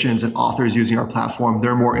musicians and authors using our platform.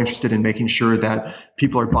 They're more interested in making sure that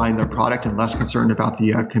people are buying their product and less concerned about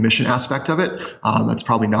the commission aspect of it. That's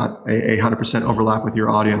probably not a 100% overlap with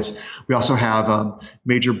your audience. We also have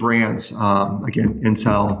major brands, again,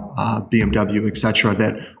 Intel, BMW, et cetera,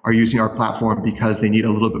 that are using our platform because they need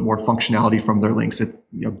a little bit more functionality from their links.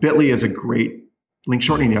 Bitly is a great link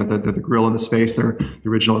shortening. They're the grill in the space. They're the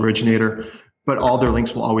original originator, but all their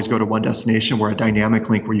links will always go to one destination. Where a dynamic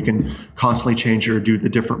link where you can constantly change or do the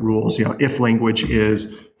different rules. If language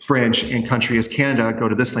is French and country is Canada, go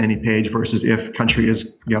to this landing page, versus if country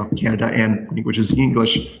is Canada and language is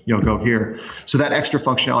English, go here. So that extra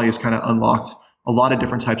functionality has kind of unlocked a lot of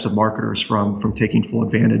different types of marketers from taking full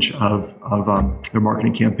advantage of their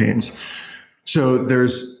marketing campaigns. So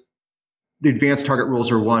there's the advanced target rules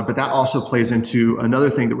are one, but that also plays into another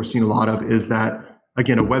thing that we're seeing a lot of is that,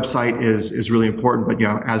 again, a website is really important. But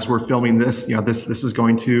as we're filming this, this is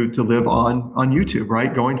going to live on YouTube,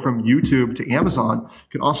 right? Going from YouTube to Amazon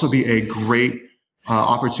can also be a great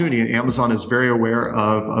opportunity, and Amazon is very aware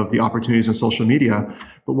of the opportunities in social media.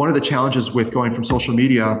 But one of the challenges with going from social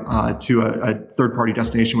media to a third-party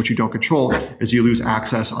destination, which you don't control, is you lose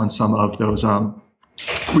access on some of those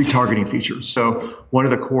retargeting features. So one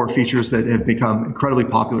of the core features that have become incredibly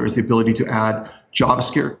popular is the ability to add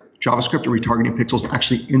JavaScript or retargeting pixels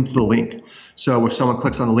actually into the link. So if someone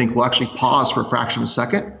clicks on the link, we'll actually pause for a fraction of a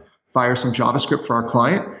second, fire some JavaScript for our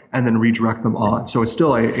client, and then redirect them on. So it's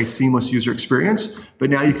still a seamless user experience, but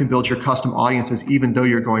now you can build your custom audiences even though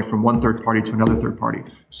you're going from one third party to another third party.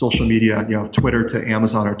 Social media, Twitter to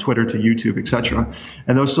Amazon or Twitter to YouTube, et cetera.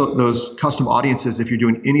 And those custom audiences, if you're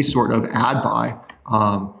doing any sort of ad buy,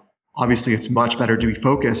 obviously it's much better to be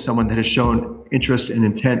focused. Someone that has shown interest and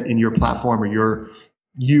intent in your platform or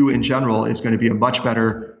you in general is going to be a much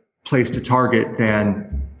better place to target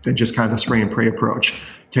than just kind of the spray and pray approach.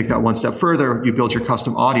 Take that one step further, you build your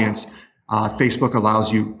custom audience. Facebook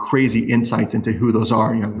allows you crazy insights into who those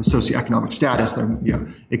are, the socioeconomic status,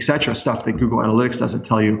 et cetera, stuff that Google Analytics doesn't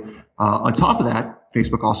tell you. On top of that,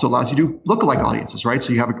 Facebook also allows you to do lookalike audiences, right?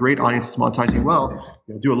 So you have a great audience that's monetizing well,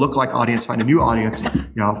 do a lookalike audience, find a new audience.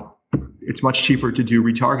 It's much cheaper to do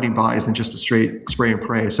retargeting buys than just a straight spray and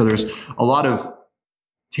pray. So there's a lot of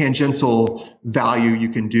tangential value you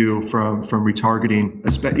can do from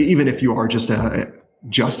retargeting, even if you are just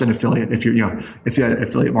an affiliate. If if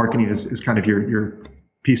affiliate marketing is kind of your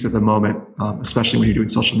piece at the moment, especially when you're doing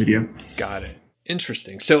social media. Got it.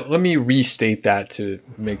 Interesting. So let me restate that to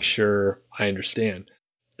make sure I understand.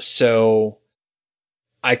 So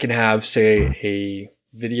I can have, say, a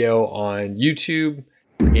video on YouTube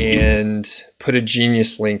and put a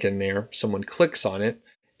Genius link in there. Someone clicks on it,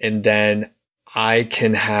 and then I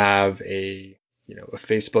can have a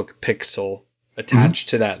Facebook pixel attached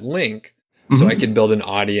to that link. So I can build an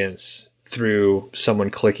audience through someone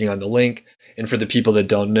clicking on the link. And for the people that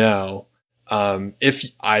don't know, if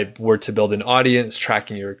I were to build an audience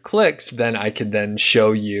tracking your clicks, then I could then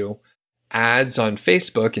show you ads on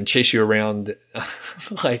Facebook and chase you around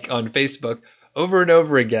like on Facebook over and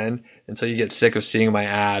over again until you get sick of seeing my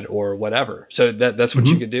ad or whatever. So that's what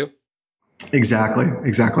you could do. Exactly.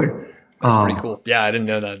 That's pretty cool. Yeah, I didn't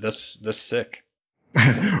know that. That's sick.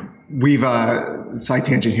 We've side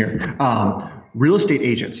tangent here. Real estate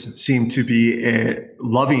agents seem to be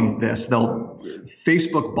loving this.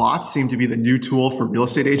 Facebook bots seem to be the new tool for real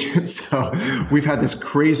estate agents. So we've had this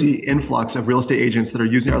crazy influx of real estate agents that are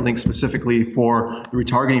using our link specifically for the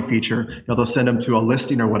retargeting feature. They'll send them to a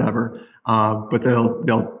listing or whatever, but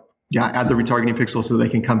they'll add the retargeting pixel so they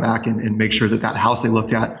can come back and make sure that house they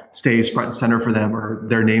looked at stays front and center for them, or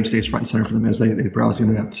their name stays front and center for them as they browse the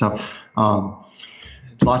internet. So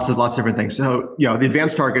lots of different things. So, the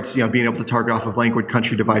advanced targets, being able to target off of language,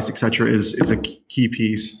 country, device, et cetera, is a key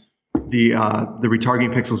piece. The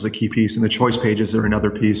retargeting pixel is a key piece, and the choice pages are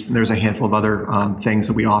another piece. And there's a handful of other things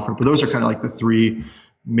that we offer, but those are kind of like the three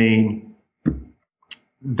main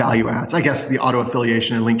value adds. I guess the auto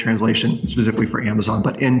affiliation and link translation specifically for Amazon,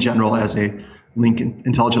 but in general, as a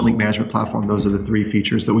intelligent link management platform, those are the three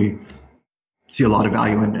features that we see a lot of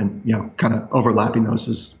value in, and kind of overlapping those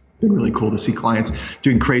has been really cool to see clients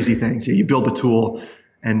doing crazy things. You build the tool,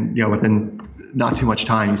 and within not too much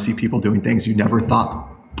time, you see people doing things you never thought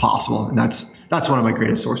possible, and that's one of my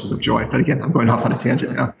greatest sources of joy. But again, I'm going off on a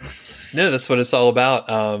tangent now. No, that's what it's all about.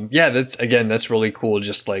 That's really cool.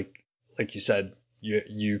 Just like you said,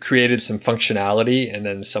 you created some functionality, and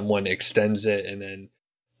then someone extends it, and then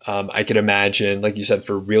I could imagine, like you said,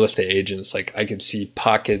 for real estate agents, like I could see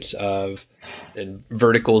pockets of and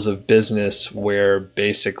verticals of business where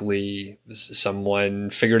basically someone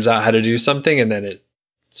figures out how to do something, and then it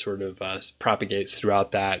sort of propagates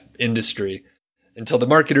throughout that industry until the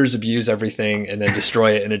marketers abuse everything and then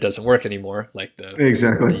destroy it and it doesn't work anymore, like the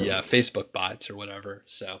Facebook bots or whatever.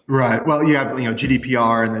 So right. Well, you have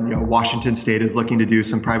GDPR, and then Washington State is looking to do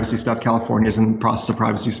some privacy stuff. California is in the process of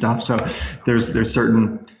privacy stuff. So there's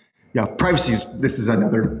certain privacy. This is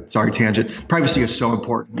another tangent. Privacy is so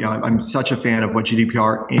important. I'm such a fan of what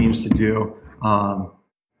GDPR aims to do.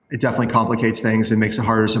 It definitely complicates things and makes it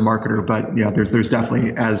harder as a marketer. But there's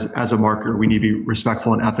definitely as a marketer, we need to be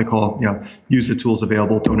respectful and ethical. Use the tools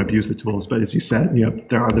available, don't abuse the tools. But as you said,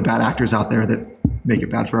 there are the bad actors out there that make it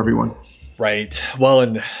bad for everyone. Right. Well,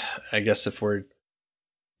 and I guess if we're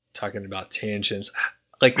talking about tangents,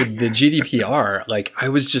 like with the GDPR, like I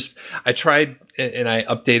tried and I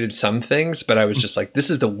updated some things, but I was just like, this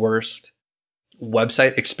is the worst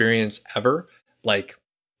website experience ever. Like,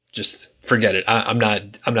 just forget it. I'm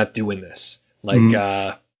not doing this. Like,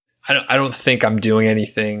 I don't think I'm doing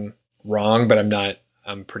anything wrong, but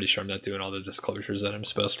I'm pretty sure I'm not doing all the disclosures that I'm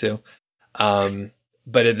supposed to.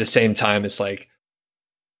 But at the same time, it's like,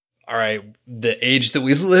 all right, the age that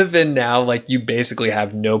we live in now, like you basically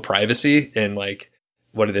have no privacy, and like,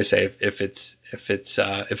 what do they say? If it's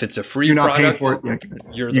a free you're not product, paying for it.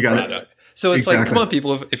 You're the product. So it's like, come on,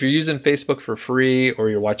 people, if you're using Facebook for free or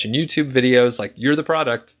you're watching YouTube videos, like you're the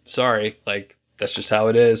product. Sorry. Like that's just how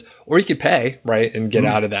it is. Or you could pay, right, and get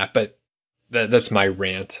out of that. But that's my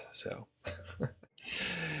rant. So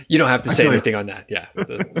you don't have to say anything on that. Yeah.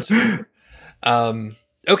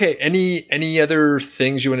 Okay. Any other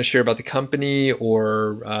things you want to share about the company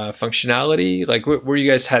or functionality? Like where are you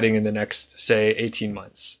guys heading in the next, say, 18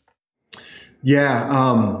 months?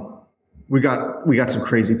 Yeah. We got some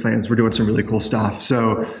crazy plans. We're doing some really cool stuff.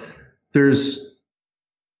 So if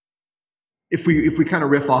we kind of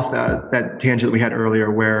riff off that tangent that we had earlier,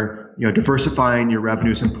 where diversifying your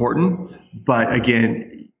revenue is important, but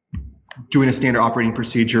again, doing a standard operating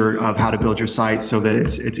procedure of how to build your site so that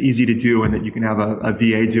it's easy to do and that you can have a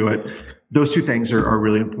VA do it. Those two things are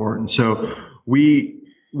really important. So we're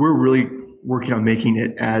really working on making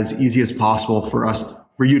it as easy as possible for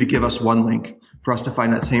you to give us one link, for us to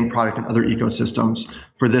find that same product in other ecosystems,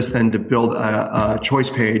 for this then to build a choice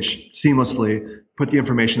page seamlessly, put the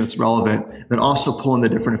information that's relevant, then also pull in the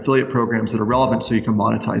different affiliate programs that are relevant so you can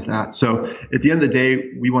monetize that. So at the end of the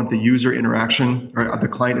day, we want the user interaction or the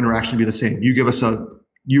client interaction to be the same.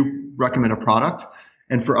 You recommend a product,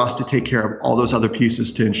 and for us to take care of all those other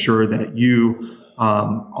pieces to ensure that you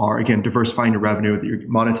are, again, diversifying your revenue, that you're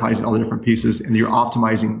monetizing all the different pieces, and you're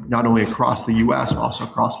optimizing not only across the US, but also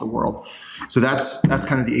across the world. So that's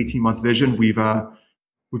kind of the 18-month vision. We've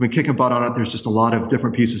been kicking butt on it. There's just a lot of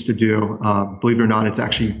different pieces to do. Believe it or not, it's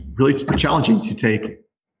actually really challenging to take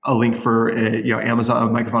a link for Amazon,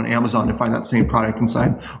 a microphone Amazon, to find that same product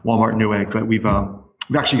inside Walmart Newegg. But we've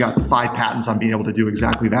actually got 5 patents on being able to do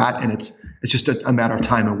exactly that, and it's just a matter of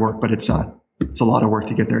time and work. But it's a lot of work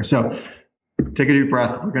to get there. So take a deep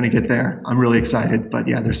breath. We're going to get there. I'm really excited. But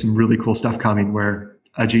yeah, there's some really cool stuff coming where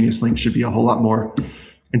a Genius Link should be a whole lot more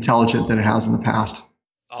intelligent than it has in the past.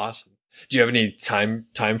 Awesome. Do you have any time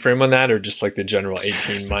frame on that, or just like the general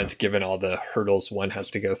 18-month, given all the hurdles one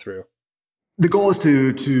has to go through? The goal is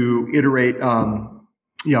to iterate,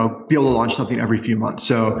 be able to launch something every few months.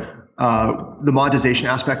 So the monetization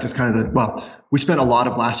aspect is kind of we spent a lot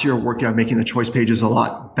of last year working on making the choice pages a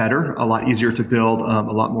lot better, a lot easier to build, a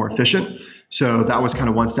lot more efficient. So that was kind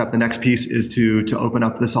of one step. The next piece is to open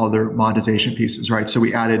up this other monetization pieces, right? So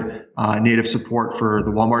we added native support for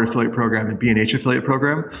the Walmart affiliate program and B&H affiliate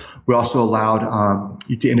program. We also allowed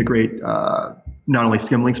you to integrate not only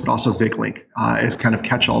skim links, but also VIG link as kind of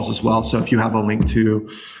catch-alls as well. So if you have a link to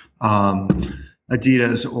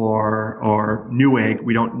Adidas or Newegg,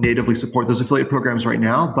 we don't natively support those affiliate programs right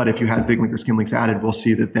now, but if you had VigLink or SkimLinks added, we'll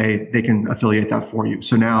see that they can affiliate that for you.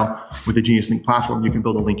 So now with the Genius Link platform, you can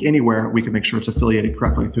build a link anywhere. We can make sure it's affiliated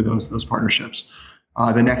correctly through those partnerships.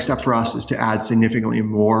 The next step for us is to add significantly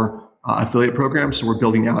more affiliate programs. So we're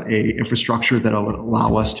building out a infrastructure that will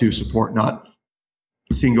allow us to support not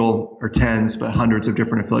single or tens, but hundreds of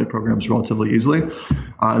different affiliate programs relatively easily.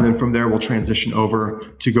 And then from there, we'll transition over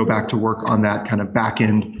to go back to work on that kind of back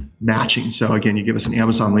end matching. So again, you give us an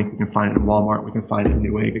Amazon link, we can find it in Walmart, we can find it in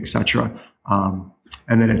Newegg, et cetera.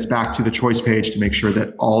 And then it's back to the choice page to make sure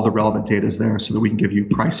that all the relevant data is there so that we can give you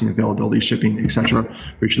pricing, availability, shipping, et cetera,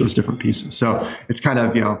 for each of those different pieces. So it's kind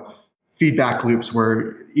of, feedback loops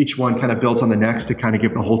where each one kind of builds on the next to kind of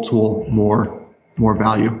give the whole tool more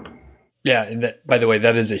value. Yeah. And by the way,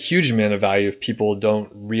 that is a huge amount of value if people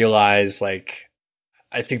don't realize,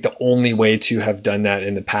 I think the only way to have done that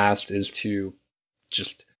in the past is to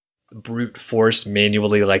just brute force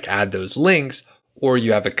manually, add those links, or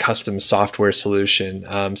you have a custom software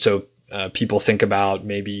solution. So people think about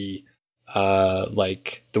maybe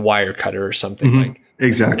like the Wirecutter or something. Mm-hmm.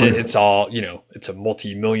 Exactly. It's all, it's a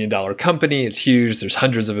multi-million-dollar company. It's huge. There's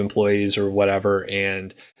hundreds of employees or whatever.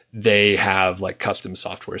 And they have custom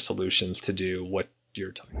software solutions to do what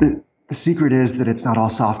you're talking about. The secret is that it's not all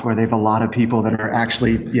software. They have a lot of people that are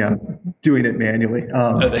actually, doing it manually.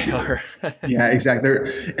 They are. Yeah, exactly.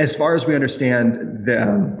 As far as we understand,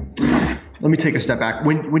 let me take a step back.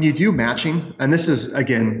 When you do matching, and this is,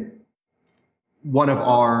 again, one of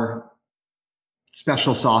our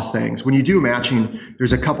special sauce things. When you do matching,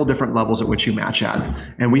 there's a couple different levels at which you match at,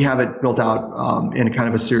 and we have it built out in kind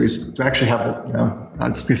of a series. To actually have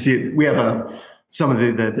it, we have some of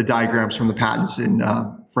the diagrams from the patents in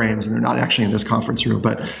frames, and they're not actually in this conference room,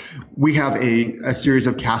 but we have a series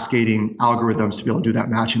of cascading algorithms to be able to do that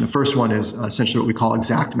matching. The first one is essentially what we call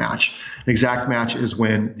exact match. An exact match is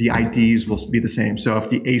when the IDs will be the same. So if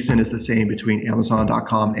the ASIN is the same between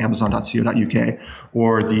Amazon.com and Amazon.co.uk,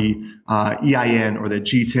 or the EIN or the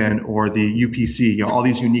GTIN or the UPC, all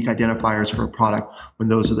these unique identifiers for a product, when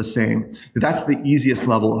those are the same. That's the easiest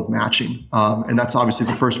level of matching. And that's obviously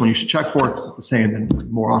the first one you should check for, because it's the same, and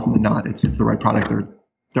more often than not, it's the right product.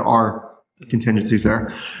 There are contingencies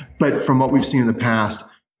there. But from what we've seen in the past,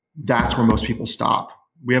 that's where most people stop.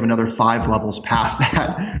 We have another 5 levels past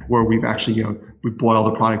that where we've actually, we boil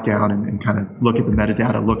the product down and kind of look at the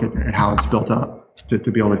metadata, look at how it's built up to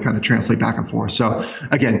be able to kind of translate back and forth. So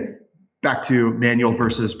again, back to manual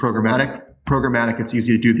versus programmatic. Programmatic, it's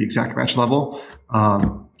easy to do the exact match level.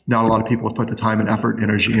 Not a lot of people have put the time and effort and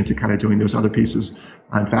energy into kind of doing those other pieces.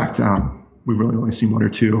 In fact, we've really only seen 1 or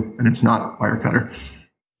 2, and it's not Wirecutter.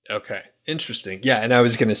 Okay. Interesting. Yeah. And I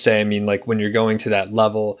was going to say, when you're going to that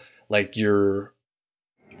level, you're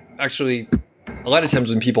actually, a lot of times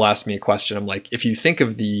when people ask me a question, I'm like, if you think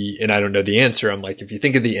of and I don't know the answer, I'm like, if you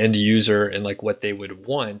think of the end user and what they would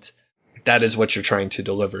want, that is what you're trying to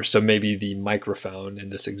deliver. So maybe the microphone in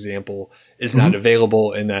this example is not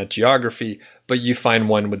available in that geography, but you find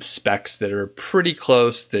one with specs that are pretty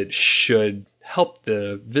close that should help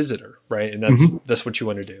the visitor, right? And that's what you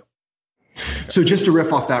want to do. So just to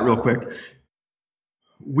riff off that real quick,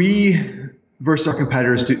 we versus our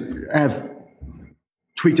competitors have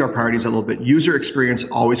tweaked our priorities a little bit. User experience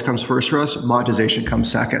always comes first for us. Monetization comes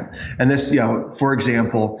second. And this, for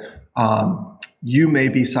example, you may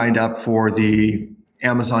be signed up for the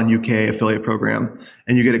Amazon UK affiliate program,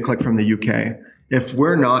 and you get a click from the UK. If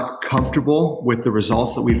we're not comfortable with the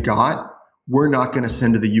results that we've got, we're not going to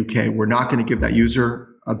send to the UK. We're not going to give that user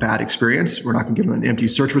a bad experience. We're not going to give them an empty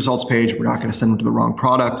search results page. We're not going to send them to the wrong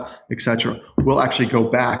product, etc. We'll actually go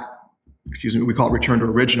back, we call it return to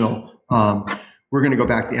original. We're going to go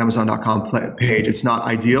back to the Amazon.com page. It's not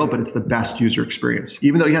ideal, but it's the best user experience.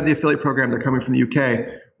 Even though you have the affiliate program, they're coming from the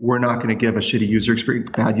UK, we're not going to give a shitty user experience,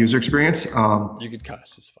 bad user experience. You could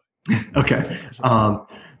cuss, it's fine. Okay.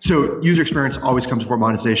 So user experience always comes before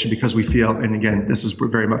monetization because we feel, and again, this is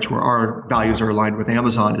very much where our values are aligned with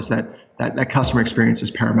Amazon, is that customer experience is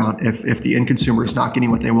paramount. If the end consumer is not getting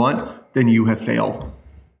what they want, then you have failed.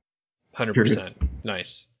 100%. Period.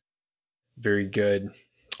 Nice. Very good.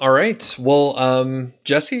 All right. Well,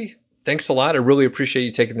 Jesse, thanks a lot. I really appreciate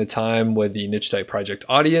you taking the time with the Niche Site Project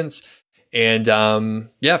audience. And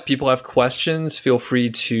people have questions, feel free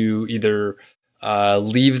to either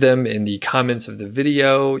leave them in the comments of the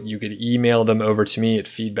video. You could email them over to me at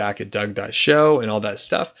feedback@doug.show and all that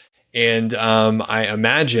stuff. And I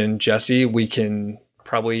imagine, Jesse, we can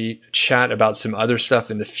probably chat about some other stuff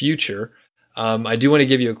in the future. I do want to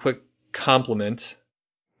give you a quick compliment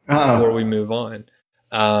before we move on,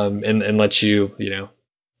 and let you,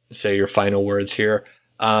 say your final words here.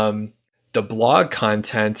 The blog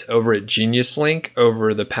content over at Genius Link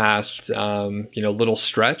over the past, little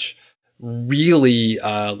stretch, really,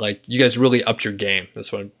 you guys really upped your game.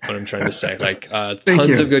 That's what I'm trying to say.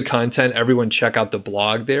 Tons of good content. Everyone check out the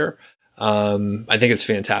blog there. I think it's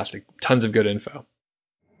fantastic. Tons of good info.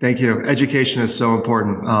 Thank you. Education is so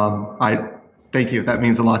important. Thank you. That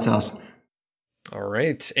means a lot to us. All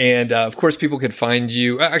right. And of course, people can find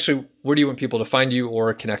you. Actually, where do you want people to find you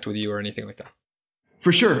or connect with you or anything like that?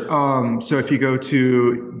 For sure. So if you go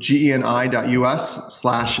to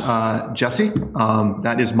geni.us/Jesse,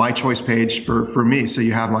 that is my choice page for me. So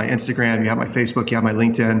you have my Instagram, you have my Facebook, you have my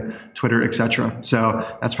LinkedIn, Twitter, etc. So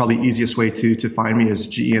that's probably the easiest way to find me is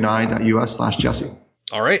geni.us/Jesse.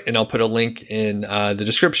 All right. And I'll put a link in the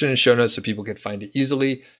description and show notes so people can find it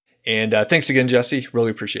easily. And thanks again, Jesse. Really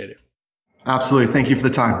appreciate it. Absolutely. Thank you for the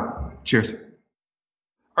time. Cheers.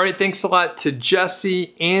 All right, thanks a lot to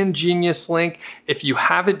Jesse and Genius Link. If you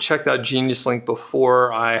haven't checked out Genius Link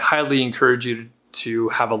before, I highly encourage you to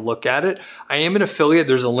have a look at it. I am an affiliate.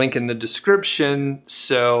 There's a link in the description.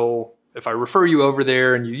 So if I refer you over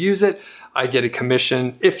there and you use it, I get a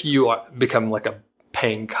commission if you become like a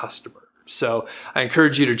paying customer. So I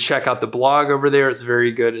encourage you to check out the blog over there. It's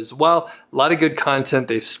very good as well. A lot of good content.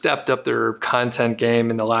 They've stepped up their content game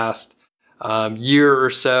in the last year or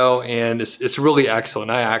so, and it's really excellent.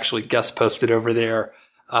 I actually guest posted over there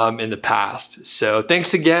in the past. So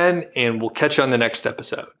thanks again, and we'll catch you on the next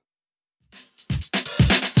episode.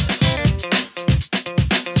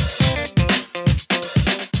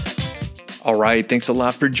 All right, thanks a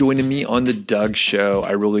lot for joining me on The Doug Show.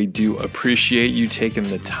 I really do appreciate you taking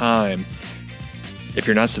the time. If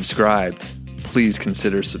you're not subscribed, please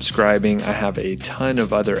consider subscribing. I have a ton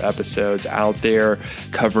of other episodes out there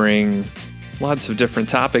covering lots of different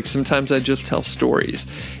topics. Sometimes I just tell stories.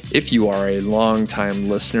 If you are a long-time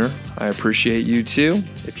listener, I appreciate you too.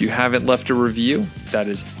 If you haven't left a review, that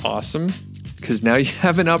is awesome, because now you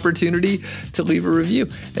have an opportunity to leave a review,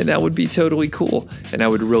 and that would be totally cool, and I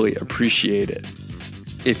would really appreciate it.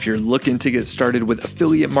 If you're looking to get started with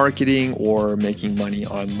affiliate marketing or making money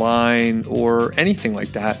online or anything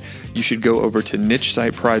like that, you should go over to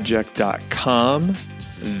nichesiteproject.com.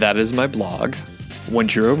 That is my blog.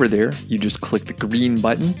 Once you're over there, you just click the green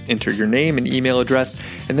button, enter your name and email address,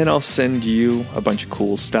 and then I'll send you a bunch of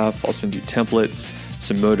cool stuff. I'll send you templates,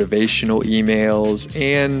 some motivational emails,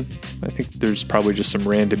 and I think there's probably just some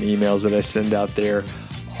random emails that I send out there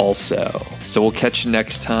also. So we'll catch you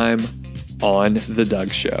next time on The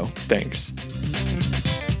Doug Show. Thanks.